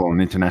level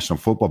in international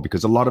football,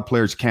 because a lot of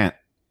players can't.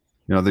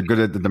 They're good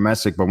at the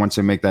domestic, but once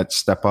they make that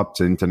step up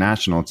to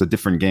international, it's a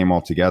different game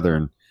altogether.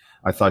 And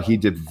I thought he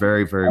did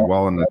very, very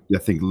well. And I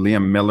think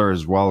Liam Miller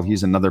as well.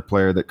 He's another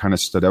player that kind of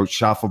stood out.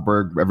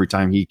 Schaffelberg, every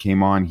time he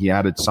came on, he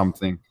added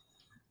something.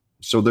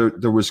 So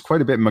there was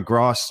quite a bit.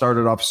 McGraw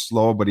started off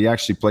slow, but he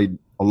actually played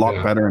a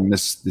lot better in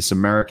this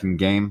American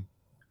game.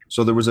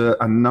 So there was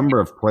a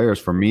number of players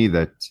for me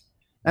that,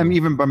 and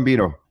even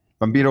Bambito.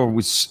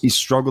 He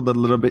struggled a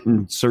little bit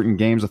in certain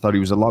games. I thought he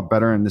was a lot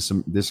better in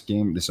this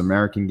game, this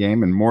American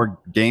game, and more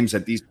games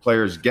that these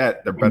players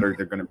get, the better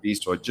they're going to be.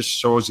 So it just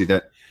shows you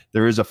that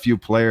there is a few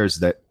players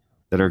that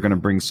are going to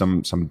bring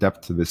some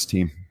depth to this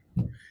team.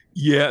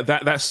 Yeah,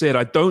 that said,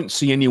 I don't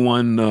see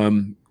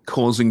anyone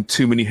causing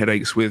too many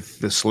headaches with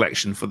the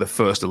selection for the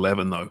first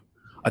 11, though.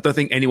 I don't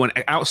think anyone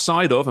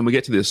outside of, and we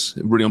get to this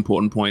really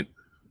important point,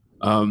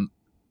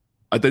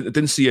 I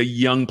didn't see a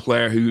young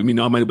player who,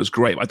 Ahmed was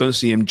great. I don't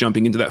see him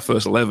jumping into that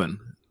first 11,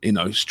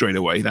 straight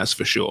away. That's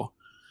for sure.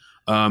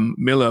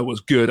 Miller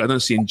was good. I don't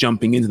see him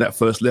jumping into that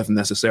first 11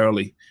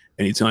 necessarily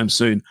anytime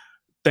soon.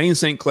 Dayne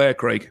St. Clair,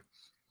 Craig,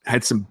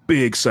 had some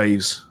big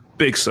saves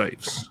in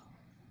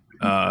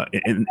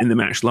the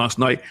match last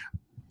night.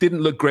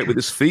 Didn't look great with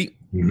his feet.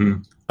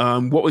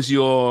 What was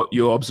your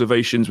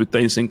observations with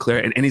Dayne St. Clair?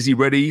 And is he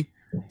ready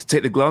to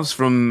take the gloves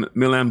from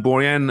Milan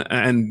Borjan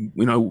and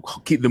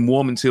keep them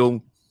warm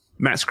until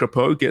Mats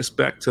Crapeau gets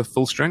back to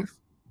full strength?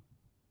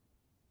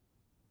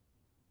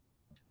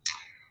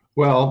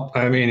 Well,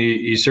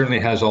 he certainly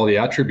has all the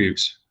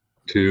attributes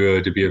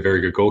to be a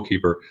very good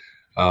goalkeeper.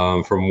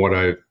 From what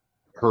I've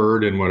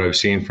heard and what I've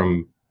seen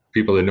from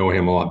people that know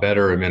him a lot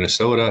better in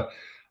Minnesota,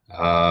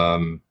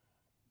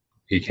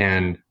 he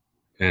can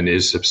and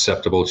is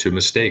susceptible to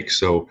mistakes.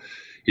 So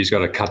he's got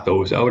to cut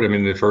those out. I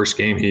mean, the first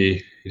game,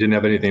 he didn't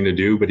have anything to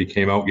do, but he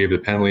came out, gave the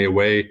penalty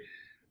away.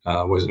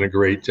 Wasn't a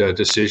great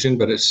decision,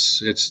 but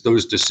it's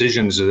those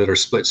decisions that are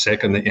split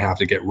second that you have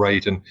to get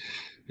right. And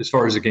as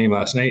far as the game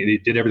last night, he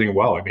did everything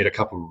well. He made a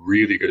couple of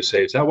really good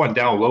saves. That one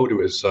down low to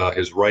his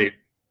right.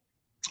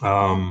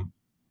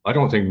 I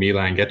don't think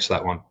Milan gets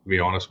that one, to be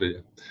honest with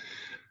you.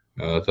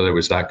 I thought it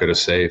was that good a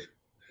save.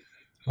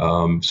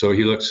 So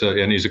he looks,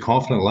 and he's a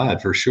confident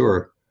lad for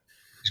sure.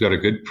 He's got a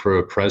good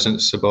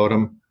presence about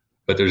him,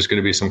 but there's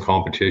going to be some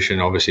competition.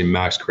 Obviously,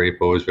 Max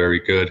Crepeau is very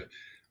good.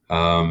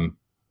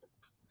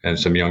 And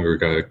some younger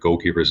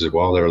goalkeepers as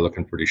well. They're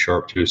looking pretty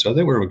sharp too. So I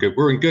think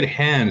we're in good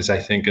hands, I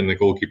think, in the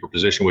goalkeeper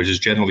position, which is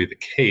generally the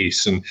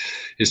case. And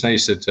it's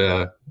nice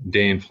that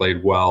Dane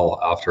played well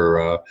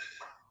after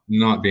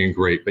not being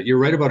great. But you're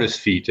right about his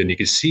feet. And you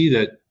can see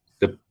that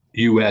the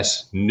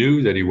U.S.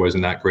 knew that he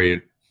wasn't that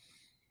great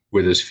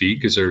with his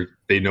feet because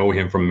they know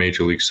him from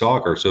Major League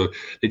Soccer. So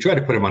they tried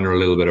to put him under a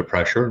little bit of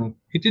pressure. And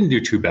he didn't do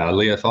too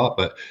badly, I thought,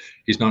 but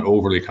he's not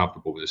overly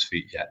comfortable with his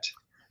feet yet.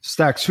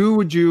 Stacks, who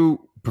would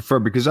you prefer?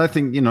 Because I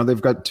think,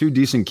 they've got two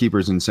decent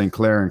keepers in St.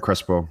 Clair and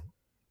Crespo.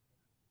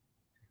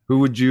 Who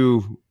would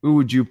you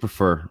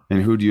prefer,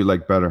 and who do you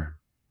like better?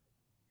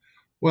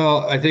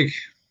 Well, I think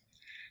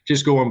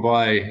just going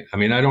by, I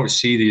mean, I don't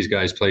see these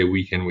guys play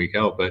week in, week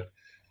out, but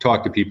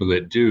talk to people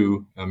that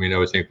do. I mean, I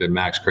would think that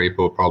Max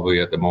Crepeau probably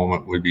at the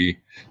moment would be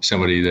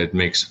somebody that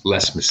makes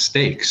less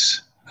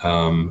mistakes.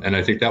 And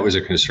I think that was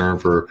a concern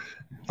for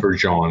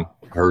John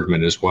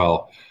Herdman as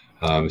well,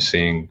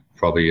 seeing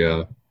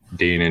probably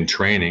Dane in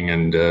training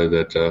and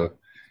that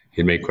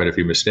he'd made quite a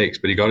few mistakes,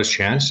 but he got his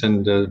chance,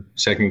 and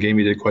second game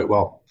he did quite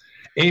well.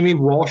 Amy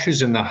Walsh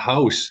is in the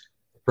house.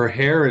 Her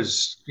hair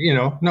is,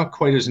 not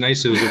quite as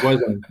nice as it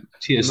was on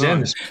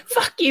TSN. No.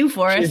 Fuck you,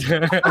 Forrest.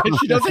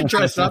 She doesn't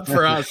dress up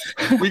for us.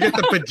 We get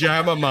the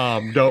pajama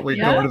mom, don't we?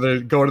 Yeah.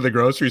 Go to the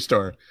grocery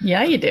store.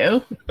 Yeah, you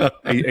do.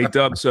 Hey,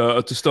 Dubs,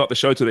 to start the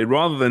show today,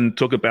 rather than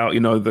talk about,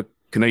 the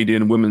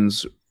Canadian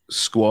women's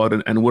squad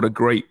and what a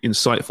great,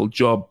 insightful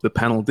job the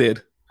panel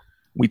did,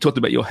 we talked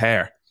about your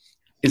hair.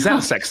 Is that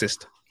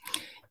sexist?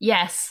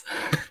 Yes.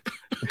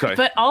 Okay.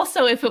 But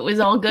also, if it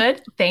was all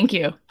good, thank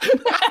you.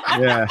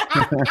 Yeah.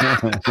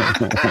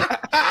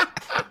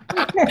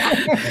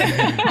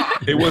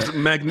 It was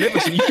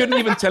magnificent. You couldn't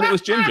even tell it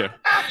was ginger.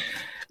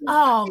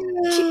 Oh,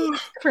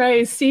 Jesus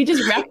Christ. You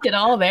just wrecked it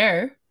all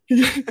there.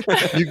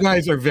 You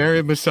guys are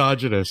very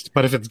misogynist,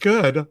 but if it's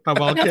good,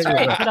 I'm all That's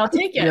kidding. right, but I'll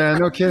take it. Yeah,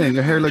 no kidding.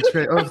 Your hair looks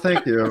great. Oh,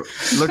 thank you.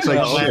 It looks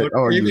like shit.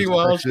 Oh, Amy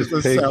Walsh is a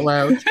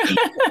sellout.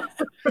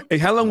 Hey,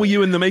 how long were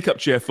you in the makeup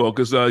chair for?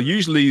 Because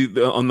usually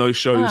on those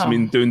shows,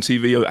 doing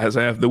TV as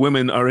I have, the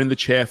women are in the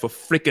chair for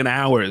freaking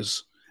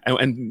hours.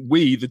 And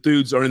we, the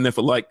dudes, are in there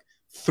for like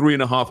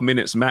 3.5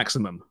 minutes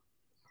maximum.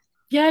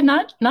 Yeah,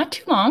 not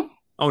too long.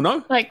 Oh,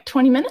 no? Like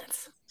 20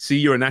 minutes. See,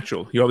 you're a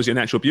natural. You're obviously a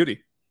natural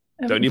beauty.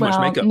 Don't need much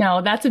makeup. No,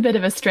 that's a bit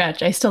of a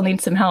stretch. I still need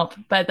some help,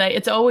 but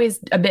it's always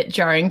a bit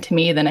jarring to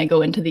me. Then I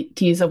go into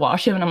to use a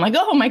washroom, and I'm like,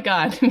 oh my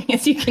god!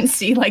 Because you can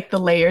see like the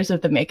layers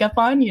of the makeup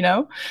on.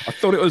 I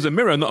thought it was a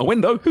mirror, not a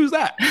window. Who's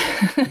that?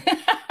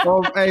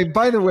 Oh, hey,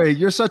 by the way,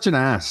 you're such an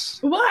ass.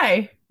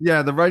 Why?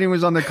 Yeah, the writing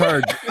was on the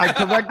card. I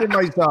corrected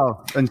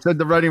myself and said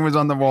the writing was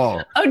on the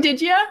wall. Oh,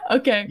 did you?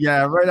 Okay.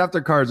 Yeah, right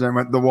after cards, I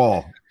went the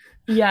wall.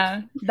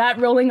 Yeah, that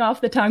rolling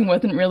off the tongue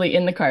wasn't really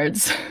in the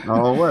cards.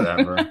 Oh,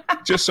 whatever.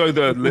 Just so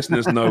the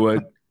listeners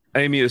know,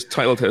 Amy has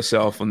titled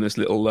herself on this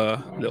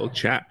little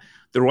chat.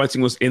 The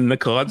writing was in the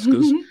cards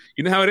because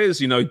you know how it is.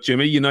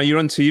 Jimmy, you're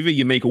on TV.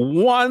 You make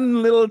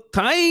one little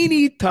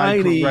tiny.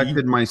 I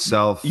corrected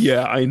myself.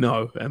 Yeah, I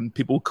know. And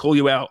people call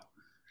you out.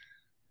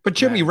 But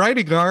Jimmy,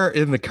 writing are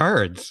in the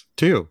cards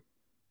too.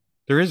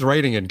 There is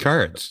writing in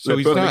cards, so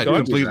he's not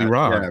completely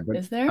wrong. Yeah, but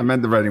is there? I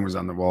meant the writing was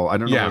on the wall. I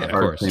don't know. Yeah, where the of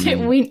cards course.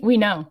 came in. We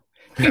know.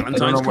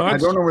 Valentine's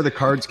cards. I don't know where the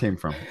cards came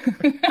from.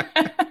 There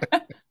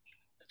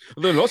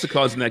were lots of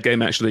cards in that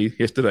game actually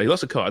yesterday.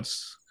 Lots of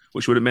cards,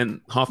 which would have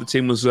meant half the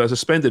team was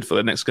suspended for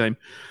the next game.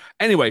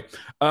 Anyway,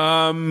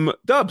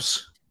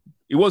 Dubs,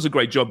 it was a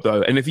great job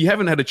though. And if you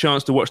haven't had a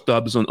chance to watch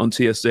Dubs on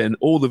TSN,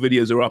 all the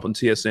videos are up on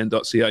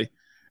tsn.ca.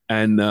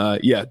 And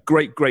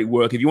great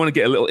work. If you want to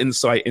get a little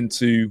insight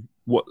into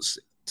what's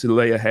to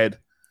lie ahead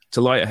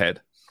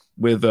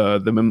with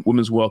the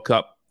Women's World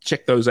Cup,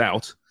 check those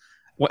out.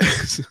 What?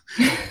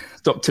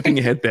 Stop tipping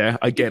your head there.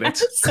 I get it.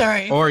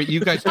 Sorry. Or you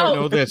guys don't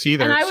know this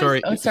either.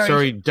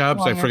 Sorry,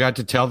 Dubs. I forgot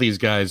to tell these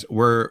guys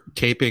we're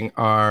taping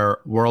our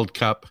World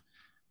Cup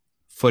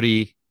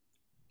footy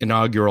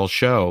inaugural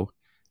show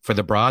for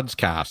the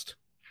broadcast.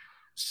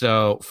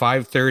 So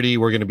 5:30,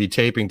 we're going to be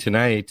taping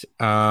tonight.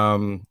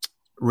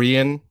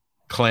 Rian,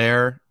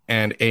 Claire,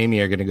 and Amy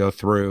are going to go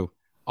through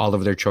all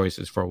of their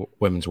choices for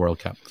Women's World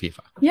Cup FIFA.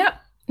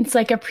 Yep. It's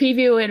like a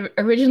preview.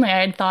 Originally, I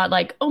had thought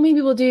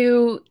maybe we'll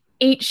do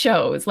 8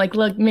 shows, like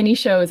mini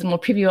shows, and we'll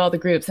preview all the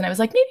groups. And I was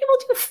like, maybe we'll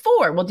do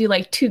 4. We'll do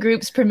 2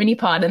 groups per mini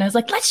pod. And I was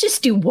like, let's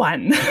just do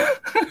 1.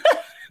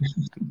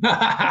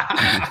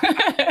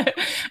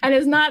 And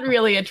it's not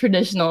really a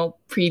traditional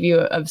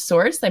preview of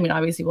sorts. I mean,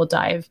 obviously we'll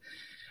dive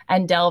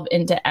and delve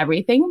into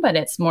everything, but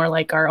it's more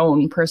like our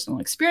own personal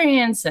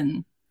experience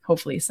and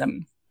hopefully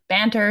some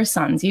banter,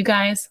 sans you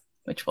guys,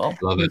 which will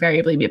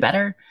invariably be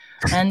better.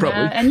 And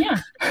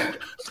yeah.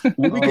 Have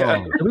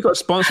we got a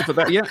sponsor for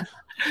that yet?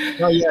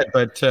 Not yet,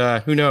 but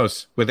who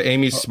knows? With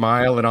Amy's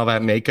smile and all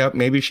that makeup,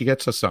 maybe she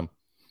gets us some.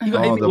 You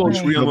got Amy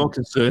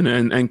Wilkinson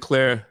and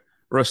Claire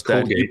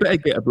Rustad. You better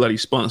get a bloody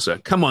sponsor.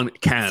 Come on,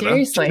 Canada.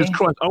 Seriously. Jesus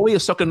Christ. Are we a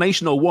soccer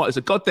nation or what? It's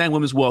a goddamn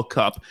Women's World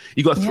Cup.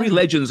 You got three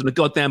legends in a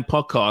goddamn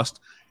podcast.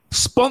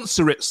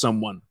 Sponsor it,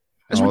 someone.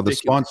 That's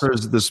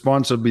ridiculous. the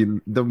sponsor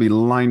they'll be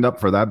lined up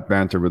for that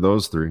banter with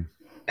those three.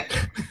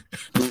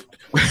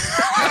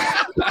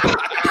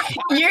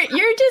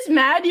 You're just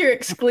mad you're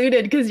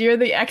excluded because you're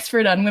the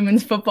expert on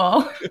women's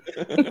football.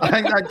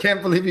 I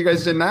can't believe you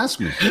guys didn't ask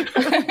me.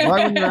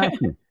 Why wouldn't you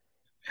ask me?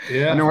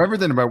 Yeah, I know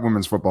everything about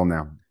women's football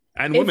now.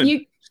 And women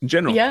in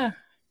general. Yeah.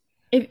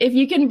 If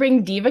you can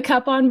bring Diva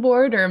Cup on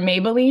board or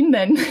Maybelline,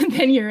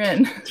 then you're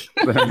in.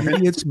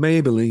 It's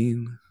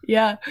Maybelline.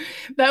 Yeah.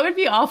 That would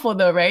be awful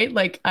though, right?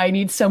 Like I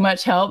need so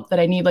much help that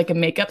I need like a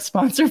makeup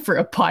sponsor for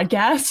a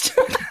podcast.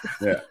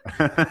 Yeah.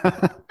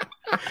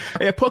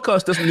 Yeah,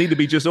 podcast doesn't need to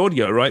be just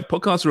audio, right?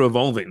 Podcasts are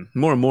evolving.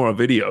 More and more are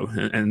video.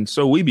 And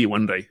so we be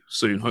one day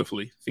soon,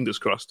 hopefully. Fingers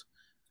crossed.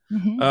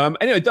 Mm-hmm.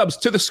 Anyway, Dubs,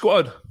 to the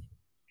squad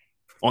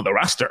on the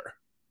roster.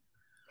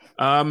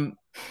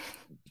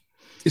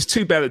 It's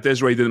too bad that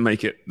Desiree didn't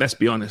make it. Let's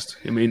be honest.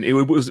 I mean, it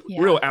was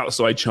real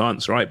outside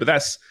chance, right? But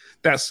that's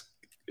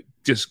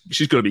just,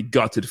 she's going to be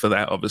gutted for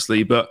that,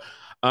 obviously. But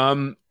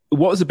what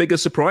was the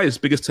biggest surprise,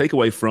 biggest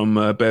takeaway from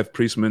Bev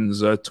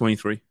Priestman's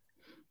 23?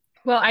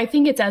 Well, I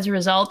think it's as a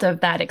result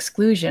of that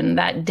exclusion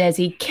that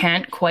Desi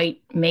can't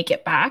quite make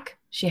it back.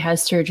 She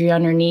has surgery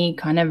on her knee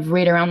kind of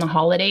right around the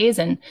holidays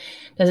and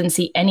doesn't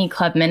see any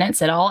club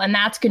minutes at all. And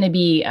that's going to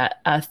be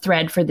a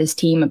thread for this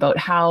team about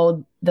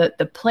how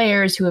the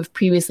players who have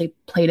previously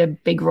played a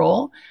big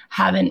role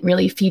haven't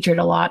really featured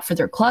a lot for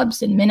their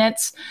clubs in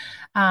minutes,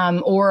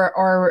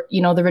 or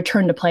the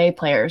return to play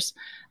players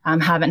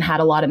haven't had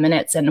a lot of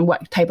minutes and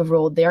what type of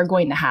role they're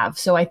going to have.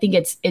 So I think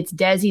it's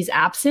Desi's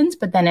absence,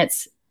 but then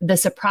it's the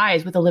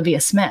surprise with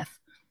Olivia Smith.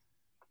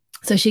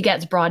 So she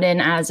gets brought in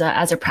as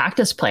a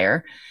practice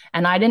player,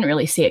 and I didn't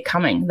really see it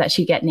coming that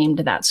she'd get named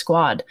to that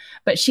squad.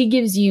 But she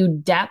gives you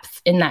depth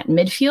in that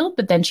midfield,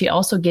 but then she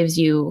also gives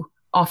you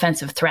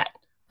offensive threat.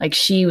 Like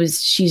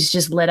she's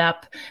just lit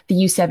up the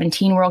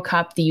U17 World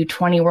Cup, the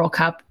U20 World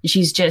Cup.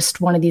 She's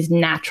just one of these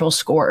natural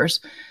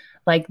scorers.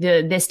 Like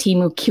this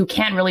team who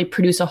can't really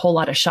produce a whole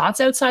lot of shots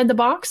outside the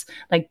box.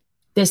 Like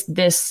this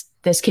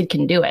kid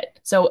can do it.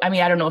 So, I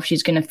mean, I don't know if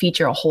she's going to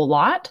feature a whole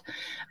lot,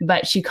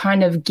 but she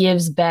kind of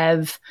gives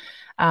Bev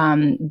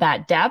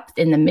that depth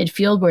in the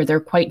midfield where they're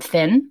quite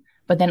thin,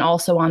 but then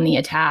also on the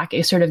attack,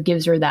 it sort of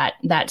gives her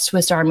that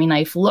Swiss Army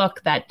knife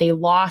look that they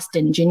lost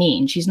in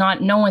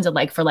Janine. No one's a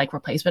like for like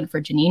replacement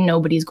for Janine.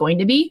 Nobody's going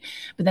to be,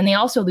 but then they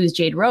also lose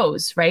Jade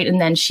Rose, right?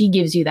 And then she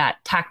gives you that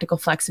tactical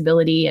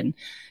flexibility, and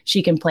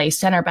she can play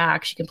center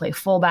back. She can play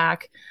full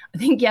back. I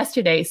think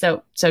yesterday,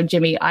 so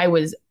Jimmy, I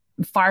was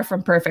far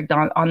from perfect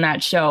on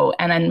that show.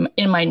 And then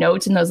in my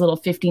notes, in those little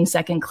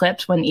 15-second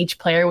clips when each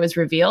player was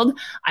revealed,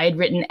 I had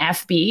written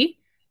FB.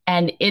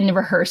 And in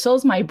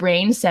rehearsals, my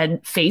brain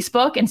said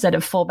Facebook instead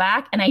of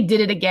fullback. And I did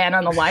it again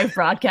on the live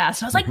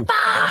broadcast. I was like,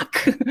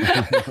 fuck,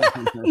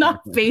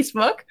 not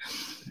Facebook.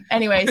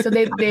 Anyway, so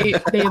they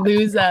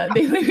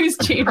lose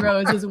Jade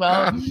Rose as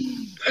well.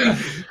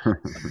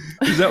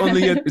 Is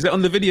that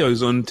on the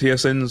videos on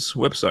TSN's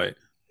website?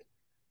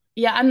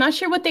 Yeah, I'm not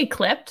sure what they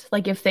clipped,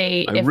 like if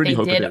they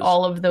did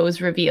all of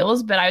those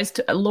reveals, but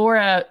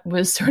Laura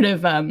was sort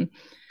of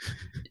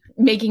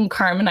making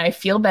Carmen and I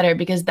feel better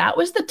because that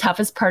was the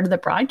toughest part of the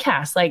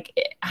broadcast. Like,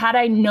 had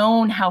I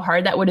known how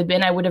hard that would have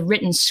been, I would have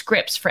written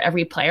scripts for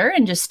every player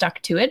and just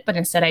stuck to it. But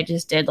instead, I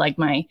just did like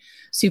my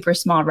super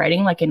small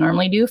writing, like I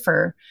normally do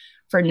for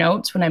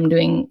notes when I'm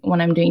doing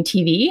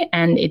TV,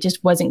 and it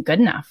just wasn't good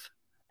enough.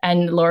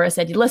 And Laura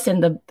said,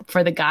 "Listen,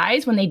 for the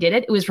guys when they did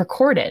it, it was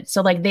recorded,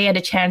 so like they had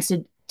a chance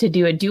to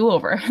do a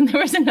do-over." And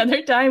there was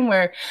another time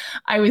where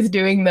I was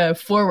doing the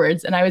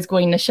forwards and I was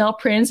going Nichelle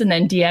Prince and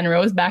then Deanne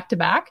Rose back to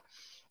back.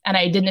 And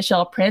I did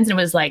Nichelle Prince and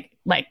it was like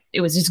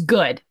it was just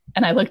good.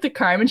 And I looked at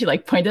Carmen, she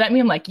like pointed at me.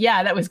 I'm like,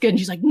 yeah, that was good. And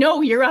she's like,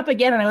 no, you're up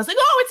again. And I was like,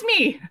 oh, it's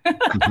me.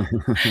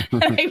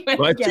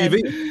 Live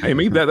TV. Hey,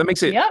 that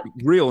makes it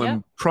real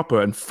and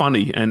proper and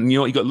funny. And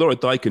you got Laura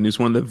Dyken, who's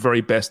one of the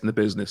very best in the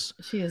business.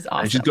 She is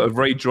awesome. And she's got a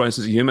very dry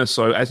sense of humor.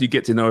 So as you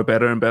get to know her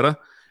better and better,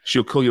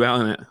 she'll call you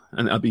out on it,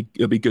 and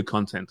it'll be good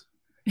content.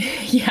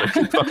 Yeah.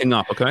 So keep fucking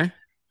up, okay?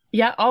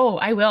 Yeah. Oh,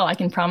 I will. I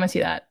can promise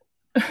you that.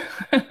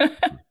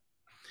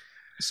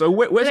 So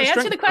where's Did I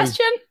answer the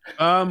question?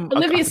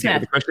 Olivia Smith.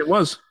 What the question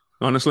was,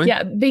 honestly.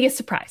 Yeah, biggest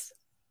surprise.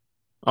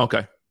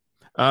 Okay.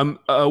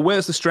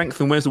 Where's the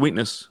strength and where's the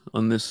weakness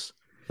on this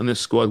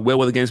squad? Where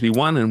will the games be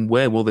won and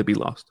where will they be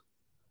lost?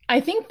 I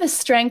think the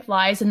strength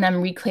lies in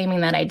them reclaiming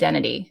that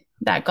identity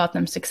that got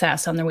them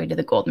success on their way to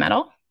the gold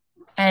medal.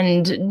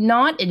 and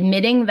not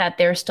admitting that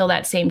they're still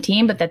that same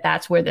team, but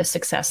that's where the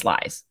success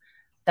lies,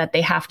 that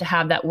they have to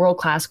have that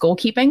world-class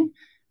goalkeeping.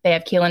 They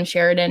have Kailen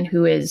Sheridan,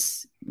 who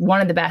is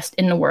one of the best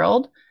in the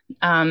world,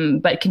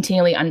 but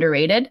continually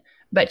underrated.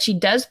 But she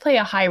does play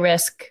a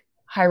high-risk,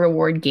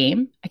 high-reward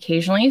game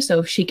occasionally. So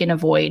if she can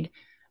avoid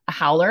a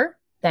howler,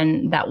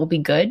 then that will be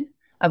good.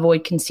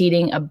 Avoid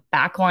conceding a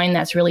back line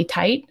that's really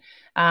tight.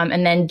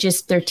 And then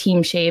just their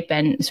team shape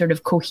and sort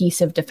of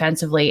cohesive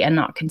defensively and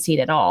not concede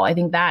at all. I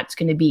think that's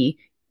going to be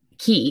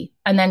key.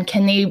 And then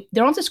they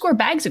don't have to score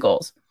bags of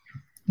goals,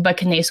 but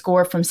can they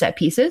score from set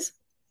pieces?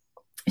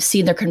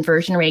 See their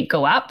conversion rate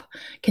go up?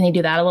 Can they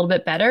do that a little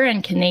bit better?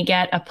 And can they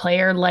get a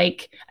player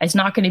like, it's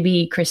not going to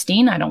be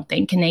Christine, I don't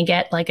think. Can they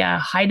get like a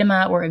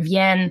Heidema or a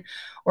Vienne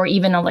or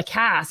even a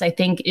Lacasse, I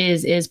think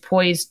is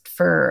poised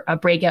for a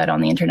breakout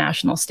on the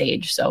international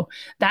stage. So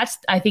that's,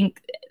 I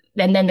think,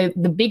 and then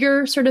the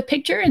bigger sort of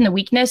picture and the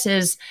weakness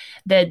is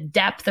the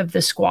depth of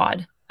the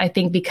squad. I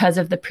think because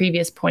of the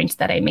previous points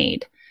that I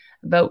made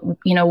about,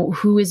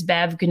 who is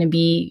Bev going to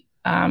be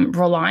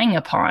relying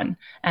upon.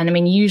 And I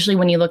mean, usually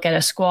when you look at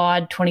a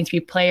squad, 23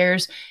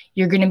 players,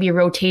 you're going to be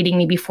rotating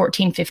maybe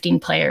 14, 15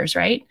 players,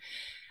 right?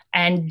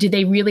 And do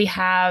they really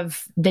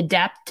have the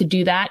depth to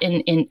do that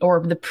or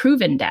the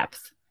proven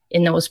depth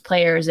in those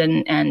players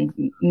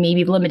and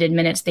maybe limited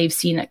minutes they've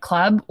seen at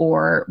club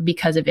or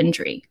because of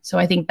injury? So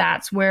I think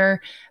that's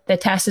where the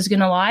test is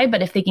going to lie.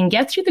 But if they can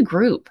get through the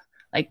group,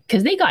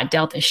 because they got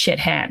dealt a shit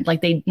hand,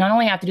 they not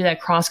only have to do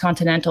that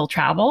cross-continental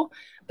travel,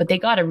 but they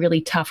got a really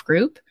tough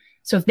group.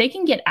 So if they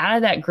can get out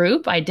of that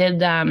group, I'd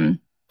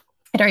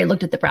already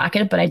looked at the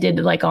bracket, but I did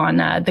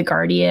on The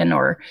Guardian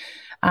or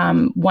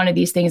one of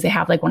these things, they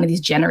have one of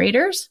these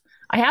generators.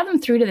 I have them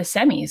through to the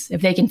semis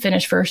if they can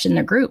finish first in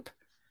their group.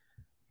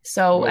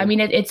 So, I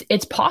mean,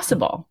 it's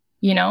possible,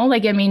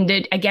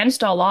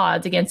 against all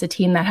odds, against a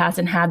team that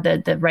hasn't had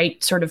the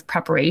right sort of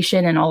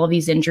preparation and all of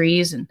these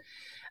injuries and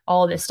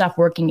all of this stuff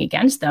working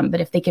against them.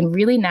 But if they can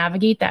really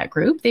navigate that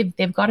group,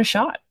 they've got a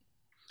shot.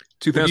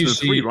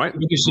 2003, right? What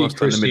do you see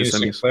Christine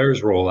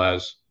Sinclair's role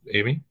as,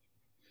 Amy?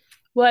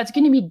 Well, it's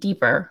going to be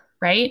deeper,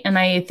 right? And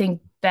I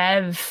think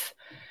Bev,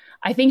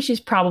 she's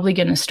probably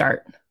going to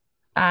start.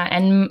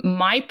 And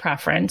my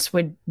preference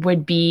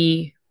would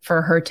be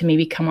for her to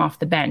maybe come off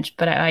the bench.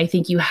 But I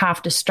think you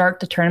have to start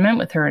the tournament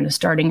with her in a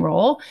starting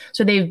role.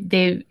 So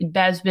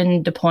Bev's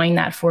been deploying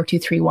that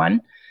 4-2-3-1.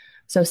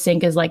 So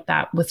Sink is like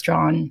that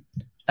withdrawn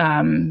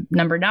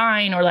number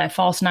 9 or that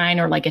false 9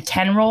 or like a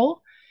 10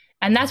 role.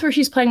 And that's where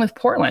she's playing with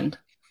Portland.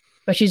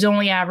 But she's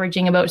only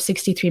averaging about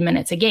 63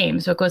 minutes a game.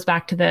 So it goes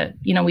back to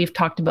we've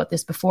talked about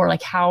this before,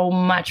 how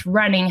much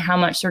running, how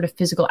much sort of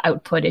physical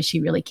output is she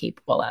really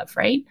capable of,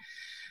 right?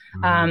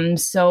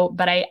 Mm-hmm.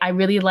 But I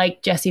really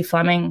like Jessie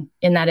Fleming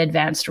in that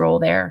advanced role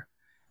there.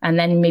 And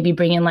then maybe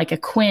bring in a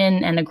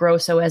Quinn and a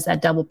Grosso as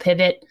that double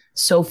pivot.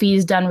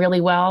 Sophie's done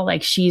really well.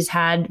 She's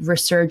had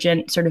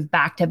resurgent sort of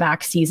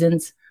back-to-back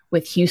seasons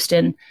with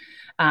Houston.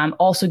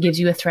 Also gives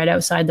you a threat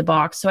outside the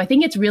box. So I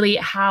think it's really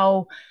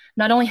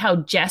not only how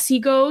Jessie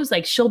goes,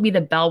 she'll be the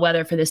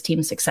bellwether for this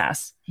team's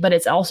success, but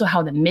it's also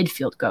how the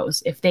midfield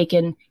goes. If they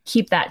can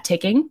keep that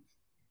ticking,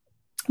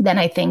 then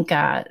I think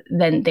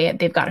then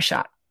they've got a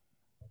shot.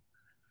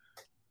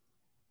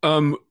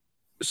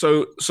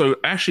 So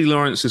Ashley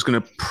Lawrence is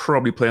going to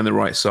probably play on the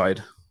right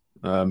side.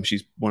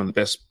 She's one of the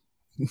best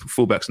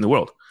fullbacks in the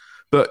world,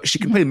 but she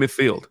can play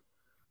midfield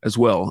as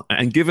well.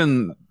 And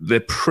given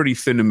they're pretty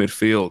thin in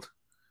midfield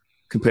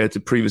compared to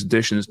previous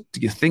editions,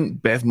 do you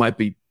think Bev might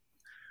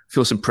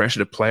feel some pressure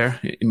to play her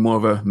in more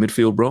of a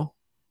midfield role?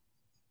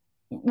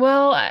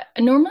 Well,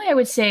 normally I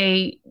would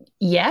say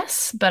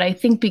yes, but I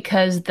think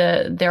because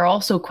they're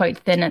also quite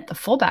thin at the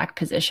fullback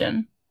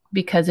position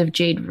because of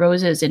Jade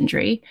Rose's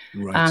injury,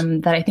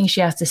 right. That I think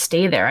she has to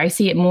stay there. I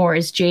see it more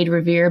as Jade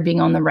Revere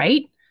being on the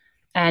right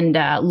and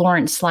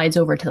Lawrence slides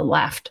over to the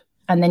left.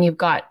 And then you've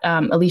got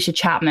Alicia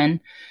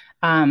Chapman,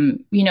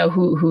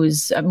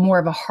 who's more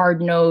of a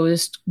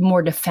hard-nosed,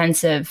 more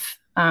defensive,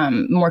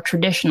 more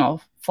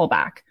traditional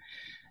fullback,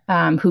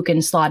 who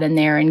can slot in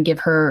there and give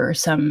her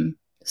some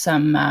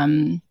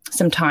time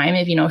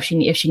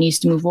if she needs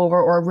to move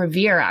over, or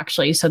Revere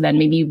actually. So then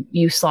maybe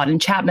you slot in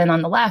Chapman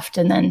on the left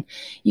and then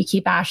you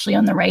keep Ashley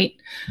on the right.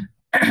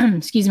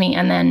 Excuse me.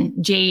 And then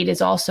Jade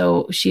is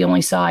also, she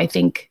only saw, I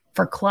think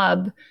for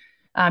club,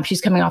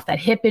 she's coming off that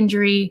hip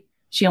injury.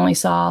 She only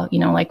saw,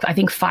 I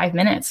think 5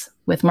 minutes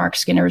with Mark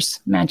Skinner's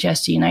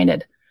Manchester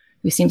United,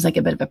 who seems like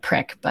a bit of a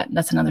prick, but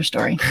that's another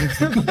story.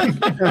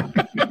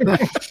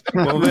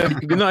 Well,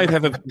 United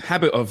have a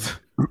habit of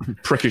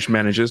prickish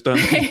managers, don't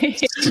they?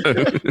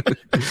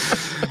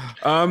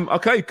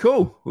 Okay,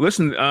 cool.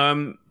 Listen,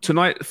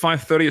 tonight at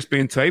 5:30 it's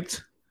being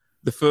taped.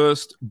 The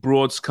first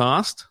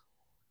broadcast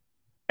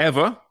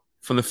ever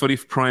from the Footy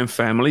Prime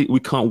family. We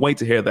can't wait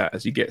to hear that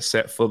as you get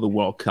set for the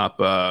World Cup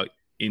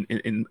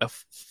in a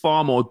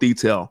far more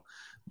detail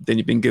than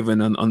you've been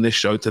given on this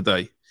show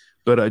today.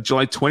 But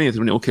July 20th,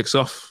 when it all kicks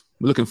off,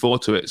 we're looking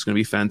forward to it. It's going to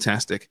be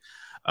fantastic.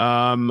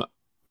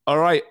 All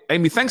right,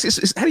 Amy,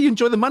 thanks. How do you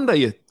enjoy the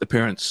Monday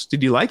appearance?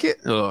 Did you like it?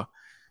 Or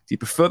you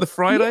prefer the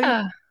Friday?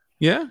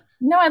 Yeah?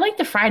 No, I like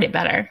the Friday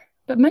better,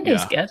 but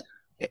Monday's good.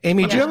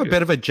 Amy, do you have a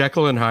bit of a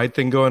Jekyll and Hyde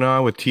thing going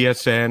on with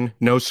TSN,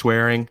 no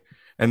swearing?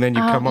 And then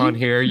you come on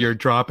here, you're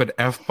dropping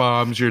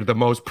F-bombs. You're the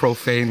most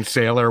profane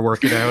sailor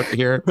working out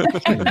here.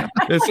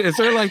 Is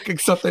there like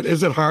something,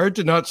 is it hard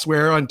to not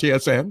swear on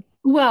TSN?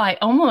 Well, I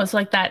almost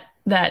like that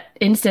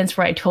instance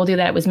where I told you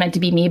that it was meant to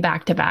be me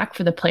back to back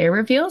for the player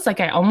reveals. Like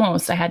I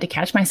had to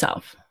catch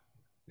myself.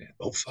 Yeah,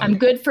 I'm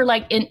good for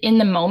like in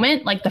the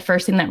moment, like the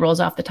first thing that rolls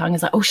off the tongue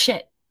is like, oh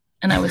shit.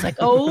 And I was like,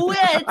 oh,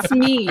 it's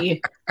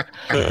me.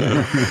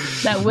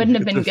 That wouldn't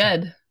have been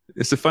good.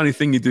 It's a funny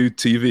thing you do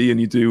TV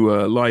and you do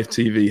live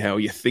TV, how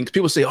you think.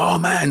 People say, oh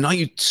man, now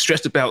you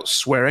stressed about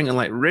swearing. And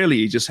like, really,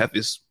 you just have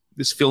this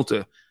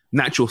filter,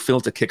 natural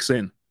filter kicks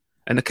in.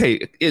 And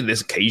okay,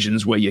 there's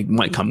occasions where you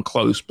might come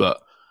close,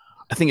 but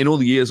I think in all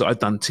the years I've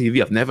done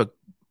TV, I've never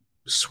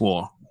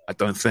swore, I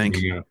don't think.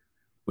 Yeah.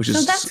 Which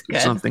is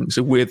something. It's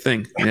a weird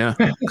thing. Yeah.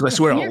 Because I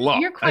swear a lot.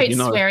 You're quite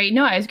sweary.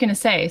 No, I was going to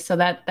say, so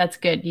that's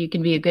good. You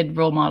can be a good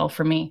role model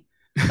for me.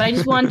 But I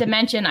just wanted to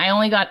mention, I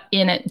only got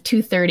in at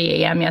 2:30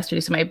 a.m. yesterday,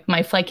 so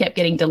my flight kept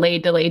getting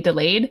delayed.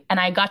 And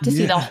I got to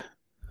see the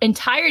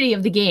entirety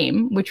of the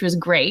game, which was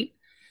great.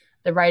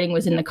 The writing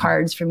was in the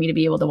cards for me to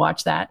be able to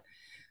watch that.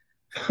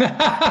 Hey,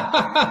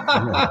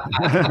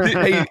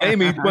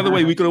 Amy, by the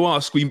way, we got to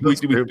ask. We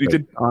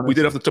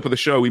did off the top of the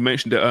show. We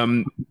mentioned it.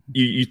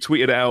 You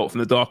tweeted out from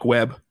the dark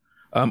web.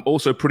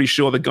 Also, pretty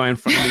sure the guy in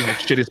front of me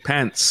had shit his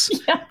pants.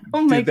 Yeah.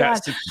 Oh my God.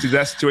 Did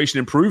that situation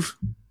improve?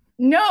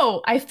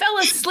 No, I fell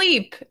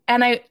asleep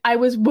and I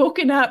was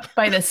woken up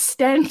by the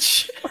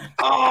stench.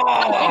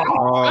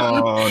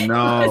 Oh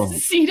no! The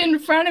seat in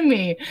front of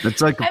me.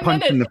 It's like a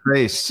punch in the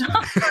face.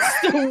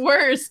 It's the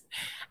worst.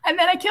 And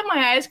then I kept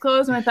my eyes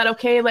closed and I thought,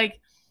 okay, like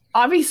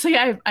obviously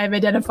I've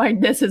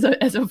identified this as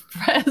a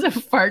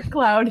fart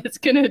cloud. It's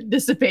gonna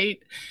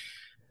dissipate.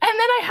 And then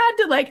I had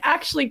to like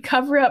actually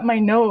cover up my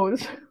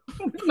nose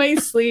with my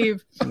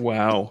sleeve.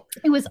 Wow.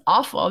 It was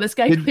awful. This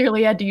guy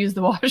clearly had to use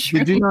the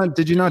washroom.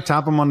 Did you not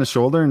tap him on the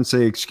shoulder and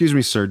say, "Excuse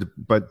me, sir,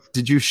 but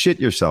did you shit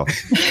yourself?"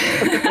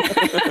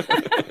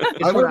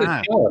 I would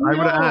have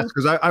asked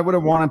because I would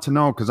have wanted to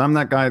know, because I'm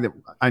that guy that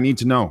I need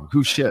to know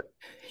who shit.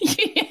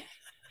 Yeah.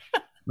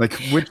 Like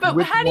which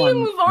how do you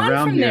move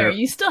on from there?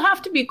 You still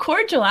have to be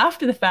cordial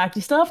after the fact.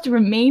 You still have to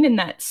remain in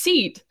that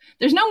seat.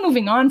 There's no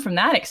moving on from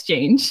that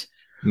exchange.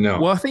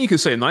 No. Well, I think you can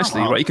say it nicely,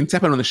 right? You can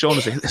tap it on the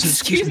shoulder and say,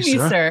 "Excuse me,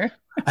 sir.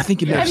 I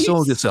think you may have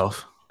soiled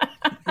yourself."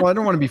 Well, I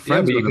don't want to be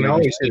friends with him. You can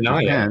always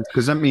deny it,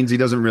 because that means he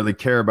doesn't really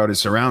care about his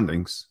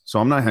surroundings. So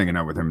I'm not hanging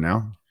out with him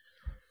now.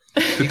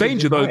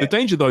 The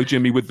danger though,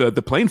 Jimmy, with the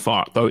plane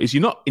fart though, is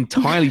you're not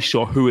entirely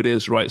sure who it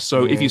is, right?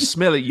 So if you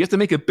smell it, you have to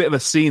make a bit of a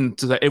scene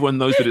so that everyone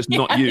knows that it's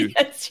not you.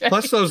 That's right.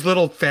 Plus those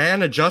little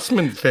fan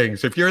adjustment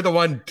things. If you're the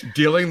one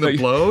dealing the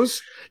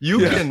blows, you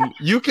can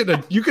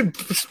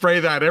spray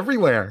that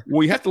everywhere.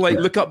 Well, you have to like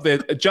look up there,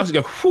 adjust,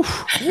 and go,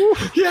 whoof,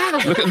 whoof.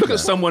 Yeah. Look at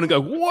someone and go,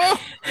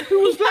 what? Who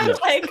was that?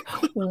 Like,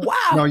 wow.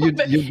 No, you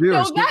do.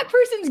 No, that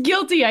person's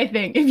guilty, I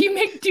think. If you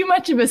make too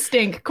much of a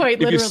stink, quite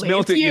literally. If you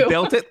smelt it, you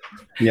dealt it.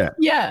 Yeah.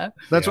 Yeah.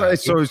 That's why.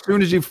 So as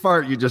soon as you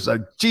fart, you just like,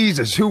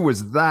 Jesus, who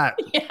was that?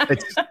 Yeah.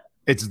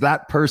 It's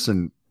that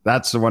person.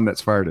 That's the one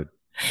that's farted.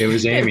 It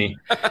was Amy.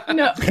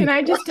 No, can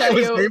I just tell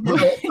you?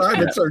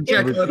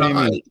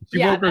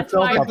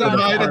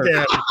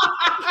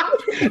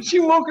 She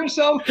woke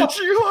herself up in the fart.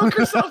 She woke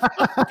herself up.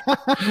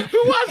 Who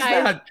was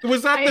that?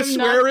 Was that the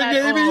swearing,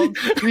 Amy?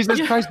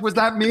 Jesus Christ, was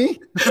that me?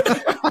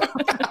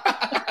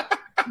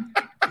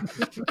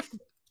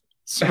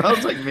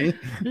 Smells like me.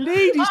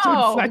 Ladies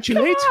don't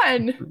flatulate.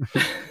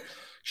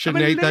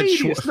 Sinead, that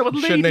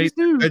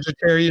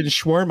vegetarian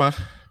shawarma.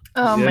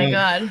 Oh my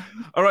God.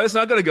 All right,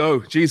 so I gotta go.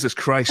 Jesus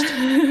Christ.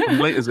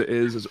 Late as it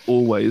is, as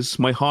always,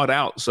 my hard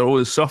outs are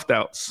always soft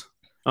outs,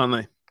 aren't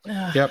they?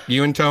 Yep,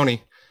 you and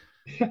Tony.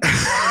 But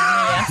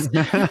I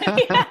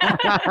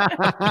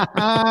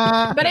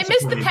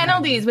missed the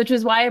penalties, which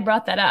was why I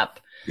brought that up.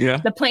 Yeah.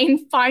 The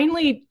plane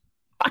finally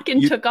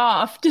fucking took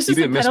off just as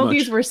the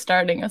penalties were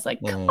starting. I was like,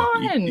 come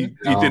on. You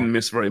didn't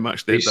miss very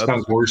much there. It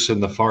sounds worse than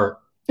the fart.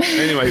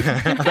 Anyway,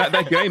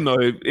 that game,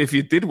 though, if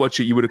you did watch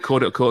it, you would have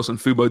caught it, of course, on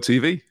Fubo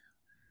TV.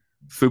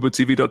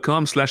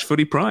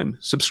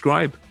 FuboTV.com/FootyPrime.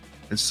 Subscribe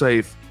and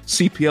save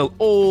CPL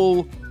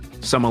all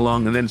summer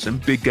long, and then some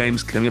big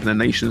games coming up in the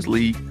Nations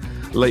League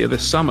later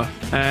this summer,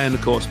 and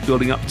of course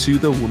building up to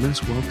the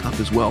Women's World Cup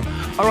as well.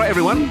 All right,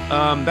 everyone,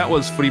 that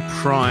was Footy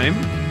Prime.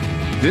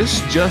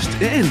 This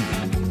just in.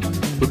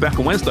 We're back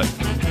on Wednesday.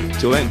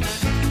 Till then,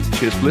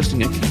 cheers for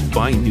listening and keep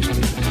buying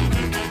newspapers.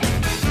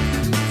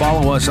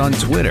 Follow us on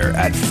Twitter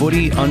at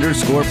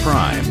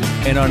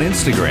 @footy_prime and on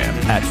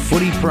Instagram at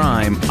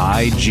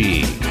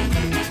 @footyprimeig.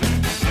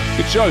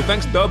 Good show.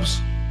 Thanks,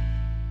 Dubs.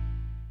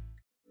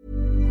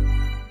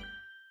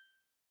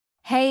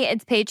 Hey,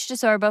 it's Paige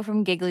DeSorbo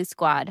from Giggly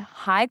Squad.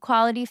 High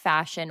quality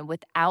fashion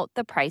without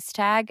the price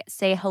tag.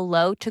 Say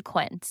hello to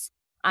Quince.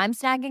 I'm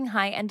snagging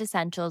high-end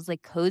essentials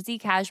like cozy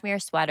cashmere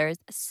sweaters,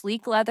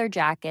 sleek leather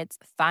jackets,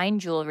 fine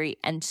jewelry,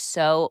 and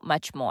so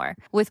much more.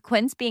 With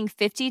Quince being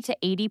 50 to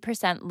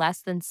 80%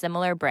 less than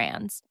similar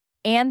brands.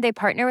 And they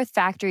partner with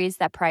factories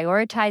that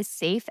prioritize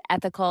safe,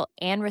 ethical,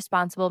 and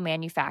responsible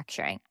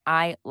manufacturing.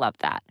 I love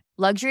that.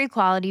 Luxury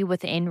quality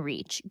within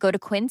reach. Go to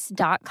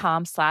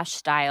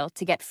quince.com/style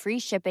to get free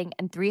shipping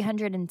and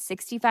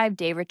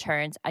 365-day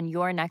returns on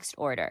your next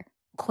order.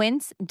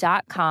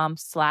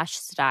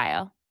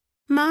 Quince.com/style.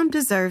 Mom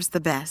deserves the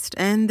best,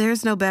 and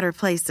there's no better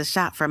place to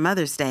shop for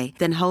Mother's Day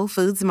than Whole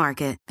Foods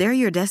Market. They're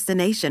your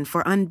destination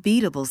for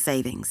unbeatable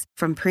savings,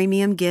 from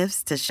premium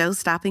gifts to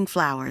show-stopping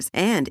flowers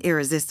and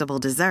irresistible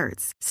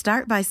desserts.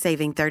 Start by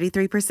saving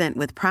 33%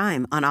 with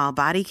Prime on all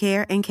body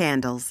care and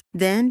candles.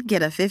 Then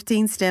get a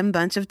 15-stem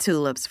bunch of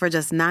tulips for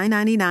just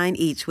 $9.99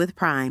 each with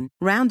Prime.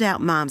 Round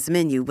out Mom's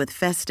menu with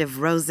festive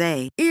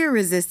rosé,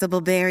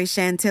 irresistible berry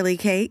chantilly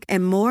cake,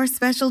 and more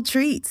special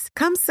treats.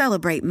 Come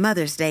celebrate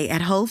Mother's Day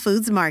at Whole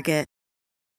Foods Market.